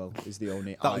there as well. Is the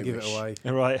only That'll Irish give it away.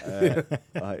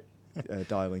 Right.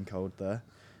 dialing code there.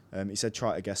 He said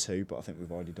try to guess who, but I think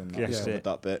we've already done that. Guessed We it.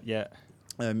 covered that bit.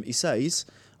 Yeah. He says,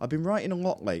 "I've been writing a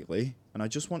lot lately, and I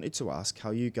just wanted to ask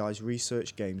how you guys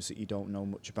research games that you don't know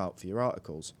much about for your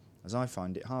articles, as I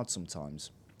find it hard sometimes.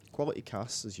 Quality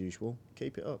casts, as usual.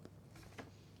 Keep it up."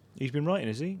 He's been writing,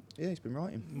 is he? Yeah, he's been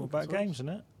writing. More about games, isn't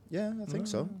it? Yeah, I think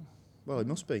so. Well, he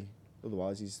must be.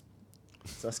 Otherwise, he's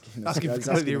asking Asking for he's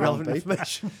completely random irrelevant people.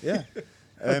 information. Yeah.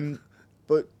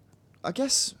 But I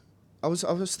guess I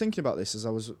was thinking about this as I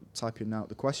was typing out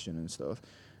the question and stuff.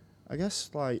 I guess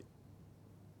like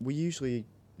we usually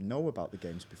know about the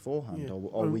games beforehand, Yeah.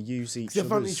 or we use each. The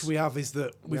advantage other's- we have is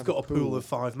that we we've have got a a pool pool. of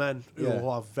 5 men who Yeah.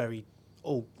 all have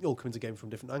all come into the game from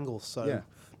different angles. So Yeah.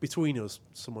 between us,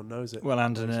 someone knows it. Well,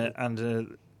 basically.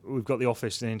 and we've got the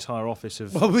office, the entire office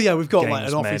of, Well, yeah, we've got like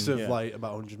games an office men. of Yeah. like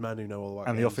about 100 men who know all about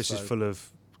and the games, office so. is full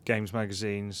of games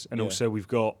magazines, and Yeah. also we've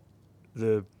got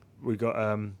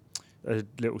a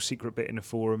little secret bit in the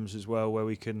forums as well where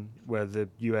the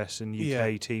US and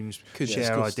UK Yeah. teams Could share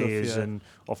discuss stuff, ideas yeah. and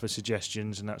offer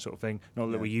suggestions and that sort of thing. Not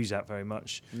that Yeah. we use that very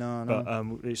much, No.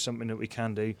 but it's something that we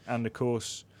can do. And of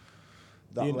course,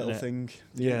 that little internet. thing.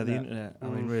 The internet. I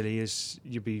mean, really is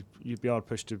you'd be hard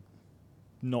pushed to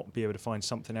not be able to find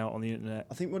something out on the internet.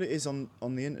 I think what it is on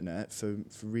the internet for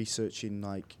researching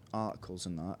like articles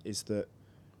and that is that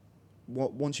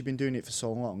once you've been doing it for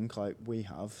so long, like we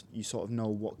have, you sort of know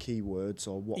what keywords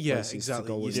or what places to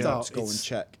go and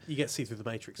check. You get to see through the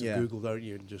matrix of Yeah. Google, don't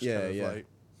you? And just Yeah, kind of yeah. like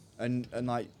And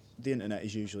like the internet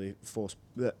is usually forced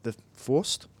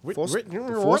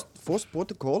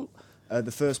protocol,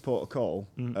 the first protocol,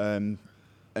 and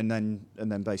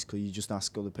then basically you just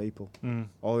ask other people,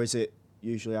 or is it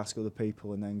usually ask other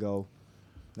people and then go?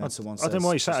 Then someone says, I don't know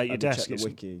why you sat "Just at your have you desk. checked It's, the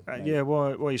wiki, mate?" yeah,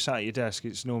 while you sat at your desk,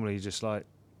 it's normally just like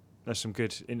there's some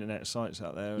good internet sites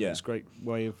out there. And Yeah. it's a great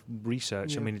way of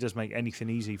research. Yeah. I mean, it does make anything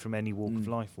easy from any walk of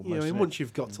life. Almost, I mean, doesn't it? once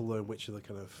you've got to learn which are the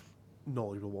kind of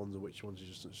knowledgeable ones and which ones are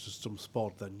just some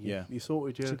spod, then you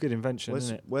sorted. It's Yeah, a good invention, Where's-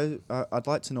 isn't it? Where I'd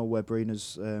like to know where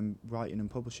Brina's writing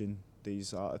and publishing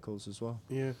these articles as well.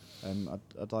 yeah.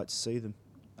 I'd like to see them,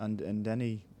 and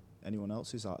anyone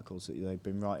else's articles that they've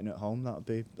been writing at home. That'd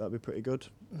be pretty good.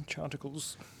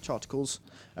 Charticles.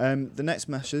 The next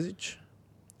message,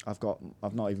 I've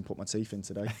not even put my teeth in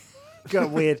today. Got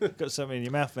weird. Got something in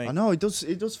your mouth, mate. I know it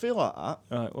does feel like that.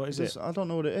 Right, what is it? I don't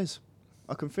know what it is.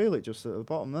 I can feel it just at the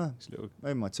bottom there. It's a little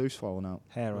Maybe my tooth's fallen out.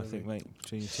 hair, I think, mate,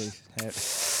 between your teeth. Hair.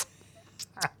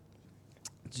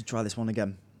 Just try this one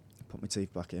again. Put my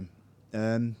teeth back in.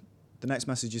 The next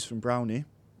message is from Brownie,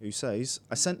 who says,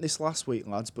 "I sent this last week,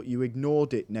 lads, but you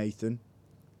ignored it, Nathan."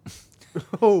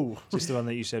 Oh, Just the one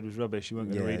that you said was rubbish. You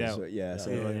weren't going to read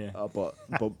out.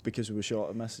 But because we were short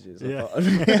of messages, Yeah. I thought I'd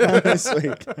read it out this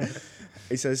week.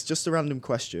 He says, "Just a random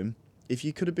question. If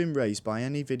you could have been raised by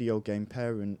any video game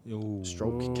parent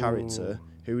stroke character,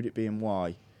 who would it be and why?"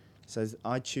 He says,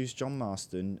 "I'd choose John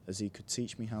Marston as he could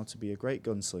teach me how to be a great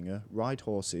gunslinger, ride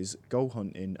horses, go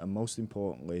hunting, and most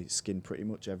importantly, skin pretty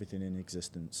much everything in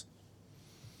existence."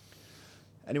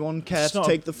 Anyone care It's to not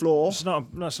take the floor? That's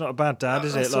not a bad dad,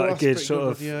 is it? That's Like a pretty good good sort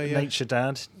one, of yeah. nature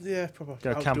dad. yeah, probably.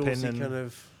 Go camping Outdoorsy and kind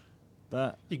of.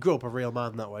 that. You grow up a real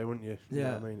man that way, wouldn't you? You know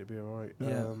Yeah. what I mean, it'd be all right.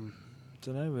 Yeah.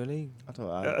 Don't know really. I don't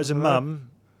know. As a mum,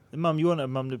 you want a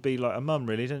mum to be like a mum,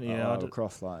 really, don't you? Lara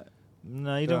Croft, like.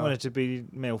 No, you don't No. want it to be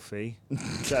milfy.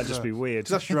 That'd just be weird.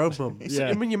 'Cause that's your own mum. Yeah.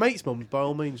 I mean, your mate's mum, by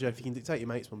all means, yeah, if you can dictate your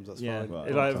mate's mums, that's Yeah, fine.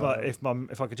 Right, like okay.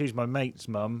 if I could choose my mate's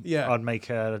mum, Yeah. I'd make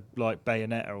her like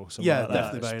Bayonetta or something Yeah, like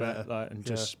that. definitely Bayonetta. Like, and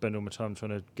just Yeah. spend all my time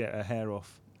trying to get her hair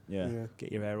off. Yeah.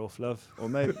 Get your hair off, love. Or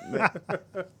maybe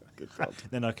good God.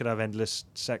 Then I could have endless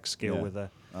sex skill Yeah. with her.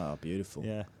 Oh, beautiful.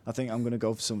 Yeah. I think I'm going to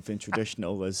go for something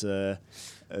traditional as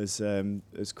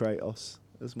Kratos,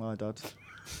 as my dad.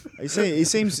 He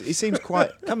seems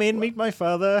quite. Come in, meet my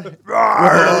father.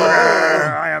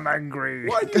 I am angry.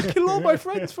 Why did you kill all my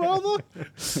friends, father?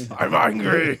 I'm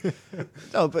angry.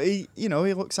 No, but he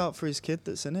looks out for his kid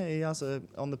that's in it. He has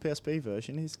on the PSP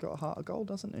version. He's got a heart of gold,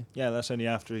 hasn't he? Yeah, that's only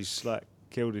after he's like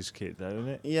killed his kid, though, isn't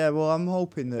it? Yeah, well, I'm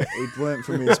hoping that he'd learnt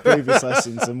from his previous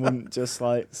lessons and wouldn't just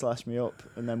like slash me up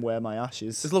and then wear my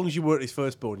ashes. As long as you weren't his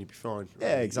firstborn, you'd be fine.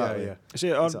 Yeah, exactly. Yeah. See,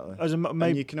 Exactly. as a And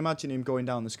maybe you can imagine him going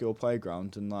down the school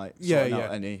playground and like Yeah, sorting yeah.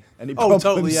 out any Oh, problems.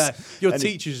 totally, yeah. Your any-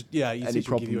 teachers, your Any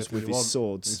teacher will give you problems anything with you his want.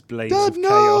 swords. his blades Dad, of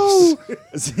no! chaos.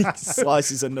 As he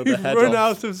slices another You've head run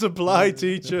off. out of supply,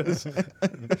 teachers.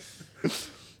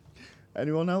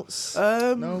 Anyone else?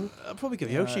 No. I'll probably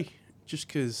give Yoshi. Just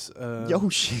because...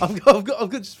 Yoshi. I've got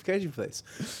justification for this.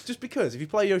 Just because if you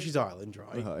play Yoshi's Island,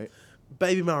 right, Right.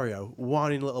 Baby Mario,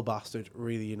 whining little bastard,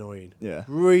 really annoying. Yeah.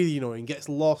 Really annoying. Gets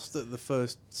lost at the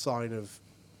first sign of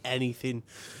anything.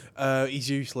 He's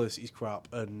useless. He's crap.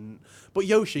 But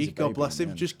Yoshi, He's a God baby bless in him,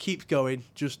 the end. just keeps going.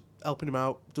 Just helping him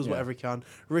out. Does Yeah. whatever he can.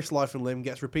 Risks life and limb.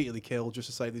 Gets repeatedly killed just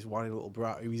to save this whining little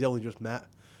brat who he's only just met.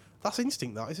 That's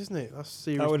instinct, that is, isn't it? That's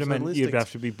serious. That would have meant paternal you'd instinct.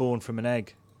 have to be born from an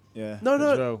egg Yeah. No, as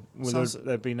no. well. Well, Sounds-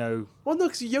 there'd be no... Well, no,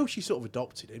 because Yoshi sort of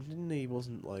adopted him, didn't he? He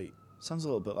wasn't like... Sounds a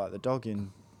little bit like the dog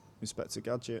in Inspector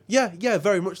Gadget. Yeah,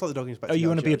 very much like the dog inspector. Oh, you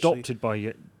want to be actually. adopted by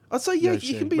it? I'd say, yeah, Yoshi,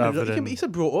 you can be. rather You can than- be. He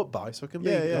said brought up by, so I can be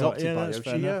Yeah, yeah. adopted Yeah, by that's Yoshi.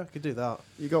 fair enough. Yeah, I could do that.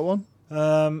 You got one?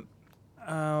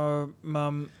 Our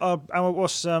mum...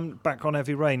 what's back on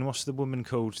Heavy Rain? What's the woman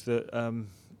called that...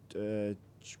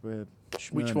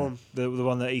 Which one? the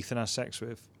one that Ethan has sex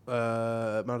with?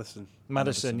 Madison.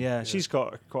 Madison, yeah. yeah. She's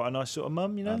got quite a nice sort of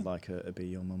mum, you know? I'd like her to be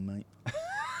your mum, mate.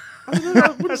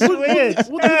 That's weird.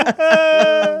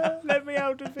 Let me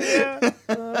out of here.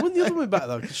 Wouldn't the other one be better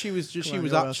though? Because she was just, Come she on,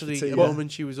 was you're asked for actually tea, a yeah. mum,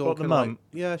 and she was all What, the kind of like, mum?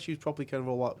 yeah, she was probably kind of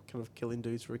all like kind of killing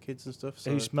dudes for her kids and stuff.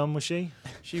 So Whose mum was she?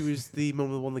 she was the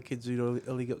mum of one of the kids who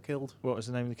only got killed. What was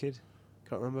the name of the kid?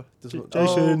 Can't remember. Jason.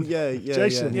 Oh, yeah.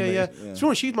 Jason. Yeah. Yeah.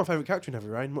 So she's my favourite character in Heavy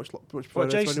Rain. Much prefer What, her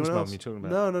to Jason's anyone mum else. you're talking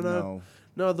about?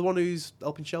 No, the one who's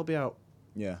helping Shelby out.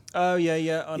 Yeah. Oh,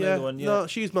 yeah, I know the one, yeah. No,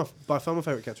 she's by far my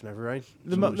favourite character in Heavy Rain.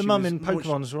 The She mum was in much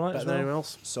Pokemon's right better as than anyone well.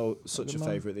 else. So such The a mum.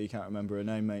 favourite that you can't remember her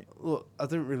name, mate. Look, I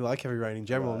didn't really like Heavy Rain in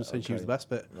general. I'm just saying she was okay. the best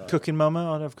bit. Right. Cooking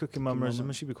Mama, I'd have Cooking Mama as Mama.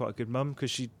 mum. She'd be quite a good mum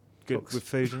because she's good Cooks. with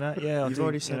food and that. Yeah, I You've do,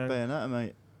 already you said know. Bayonetta,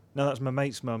 mate. No, that's my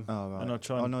mate's mum. Oh, right. And I'll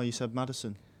try Oh, and no, you said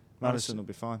Madison. Madison will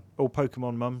be fine. Or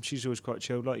Pokemon mum. She's always quite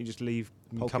chilled. Like, you just leave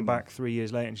and come Pokemon. back 3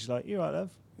 years later and she's like, you right,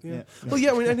 love? Yeah. Well,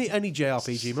 yeah. I mean, any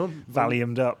JRPG mum.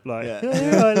 Valiumed up, like, Yeah.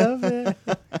 you right, love? Yeah.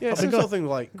 Yeah, same sort of thing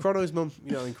like Chrono's mum.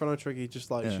 You know, in Chrono Trigger, just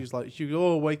like Yeah. she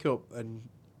would wake up and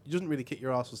she doesn't really kick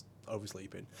your ass for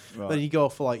oversleeping. Right. Then you go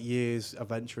for like years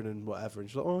adventuring and whatever, and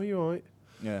she's like, "Oh, you alright?"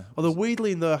 Yeah. Although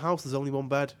weirdly in the house there's only one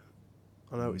bed.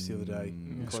 I noticed the other day.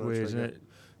 in It's Chrono weird, isn't Trigger. it?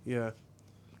 Yeah,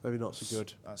 maybe not so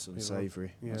good. That's know.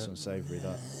 unsavoury. That's Yeah. unsavoury,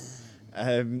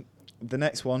 that. The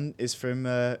next one is from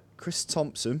Chris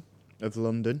Thompson of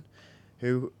London,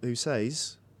 who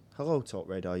says, "Hello, Talk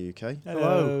Radar UK.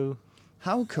 Hello.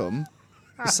 How come,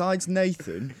 besides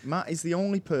Nathan, Matt is the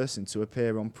only person to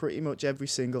appear on pretty much every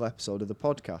single episode of the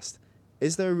podcast?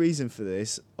 Is there a reason for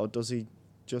this, or does he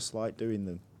just like doing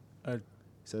them?" Uh,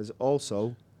 He says,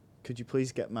 "Also, could you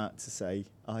please get Matt to say,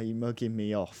 'Are you mugging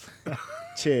me off?'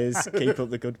 Cheers, keep up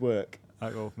the good work."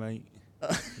 Back off, mate.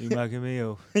 You mugging me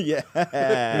off? Yeah.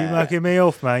 You mugging me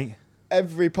off, mate?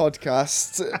 Every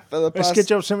podcast for the Let's past... get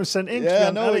job someone sent in. 'cause we Yeah,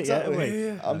 haven't no, had it exactly.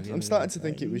 yet, have we? Yeah. I'm starting to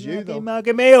think it was you, You though.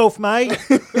 mugging me off, mate.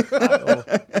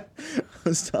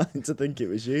 I'm starting to think it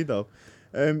was you, though.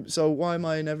 So why am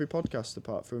I in every podcast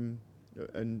apart from...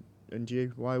 And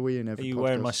you? Why are we in Are every podcast? you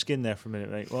wearing my skin there for a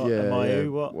minute, mate? What? Yeah, am I yeah.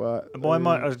 who? What? Why am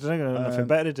I don't know, nothing um,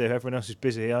 better to do. Everyone else is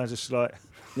busy. I just like,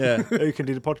 Yeah. who can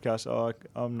do the podcast? Oh,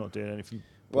 I'm not doing anything.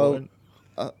 Well, important.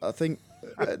 I think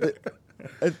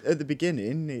at the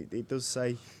beginning, it does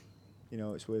say, you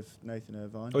know, it's with Nathan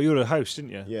Irvine. Oh, you're the host,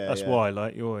 didn't you? Yeah, That's yeah. why,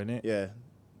 like, you're in it. Yeah.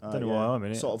 Don't know why I'm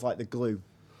in it. Sort of like the glue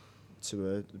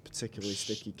to a particularly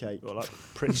sticky cake. Got like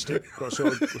Pritt stick. What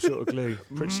sort of glue?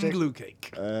 Pritt stick. Glue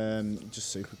cake. Just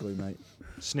super glue, mate.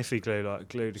 Sniffy glue, like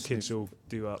glue the kids all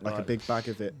do up. Like a big bag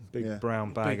of it. big yeah.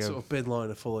 brown bag Big of sort of bin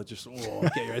liner full of just get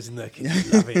your heads in there,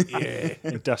 kids. Love it. Yeah.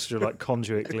 industrial like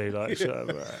conduit glue, like sort of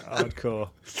hardcore.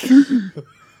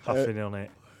 Huffing on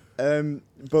it.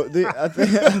 But I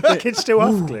think Kids still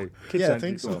huff glue. Kids yeah, I don't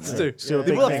think do so. that. Still mate. Still a They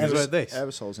big will thing. have to do this.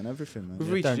 Aerosols and everything, man. We've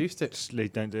Yeah, reintroduced it.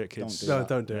 Just don't do it, kids. do No, that.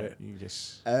 don't do Yeah, it. You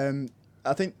just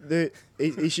I think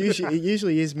it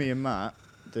usually is me and Matt,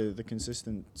 the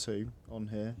consistent two on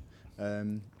here,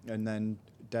 and then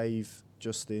Dave,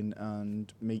 Justin,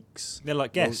 and Meeks. they're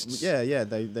like guests. Yeah,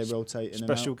 they rotate in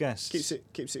Special and out. guests.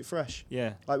 Keeps it fresh.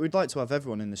 Yeah. Like we'd like to have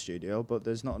everyone in the studio, but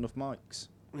there's not enough mics.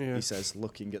 Yeah. He says,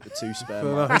 looking at the two spare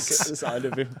Well, mics at the side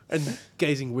of him. And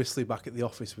gazing wistfully back at the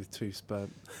office with two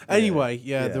sperm. Anyway,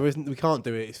 yeah, yeah. there isn't. We can't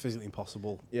do it. It's physically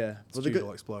impossible. Yeah. Well, Studio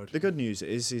will explode. the good news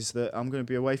is that I'm going to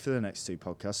be away for the next two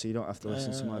podcasts, so you don't have to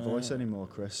listen to my voice anymore,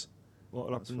 Chris.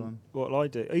 What'll That's happen? fine. What'll I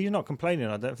do? Oh, he's not complaining,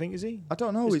 I don't think, is he? I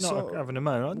don't know. He's It's not sort of- having a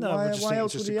moan. No, Why- I'm just why thinking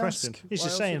else it's just would a he question. ask? He's Why just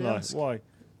else saying, would he like, ask? why?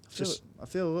 I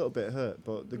feel a little bit hurt,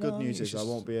 but the good No, news it's is I just-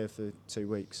 won't be here for 2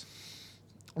 weeks.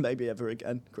 Maybe ever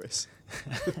again, Chris.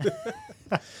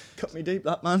 Cut me deep,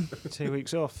 that man. 2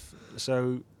 weeks off,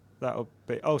 so that'll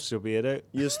be. I'll still be here. Though.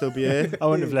 You'll still be here. I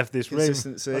wouldn't have left this room.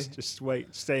 Consistency. Let's just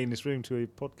stay in this room to a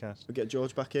podcast. We'll get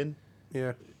George back in.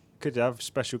 Yeah. Could have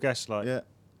special guests like. Yeah,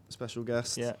 special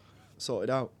guest. Yeah. Sorted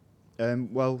out.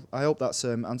 Well, I hope that's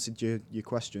answered your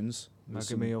questions. There's Mugging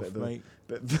some me bit off, of a- mate.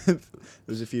 But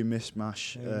there's a few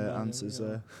mishmash Yeah, mugging answers me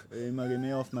there. Are you mugging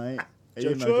me off, mate? Are you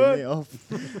Just mugging right. me off?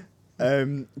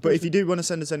 But if you do want to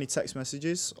send us any text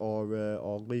messages or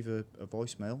leave a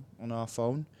voicemail on our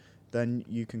phone, then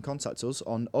you can contact us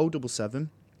on 077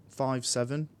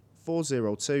 57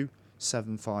 402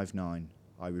 759.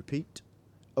 I repeat,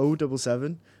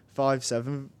 077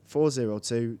 57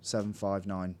 402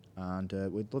 759.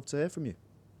 And we'd love to hear from you.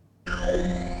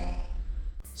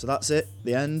 So that's it,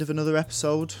 the end of another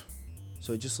episode.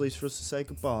 So it just leaves for us to say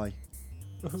goodbye.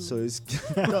 So it's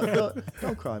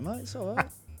don't cry, mate. It's all right.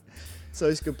 So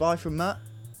it's goodbye from Matt.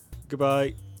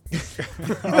 Goodbye.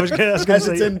 I was going to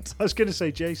Hesitant.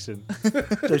 say Jason.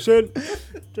 Jason.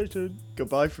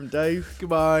 Goodbye from Dave.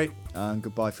 Goodbye. And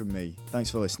goodbye from me. Thanks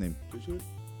for listening. Jason.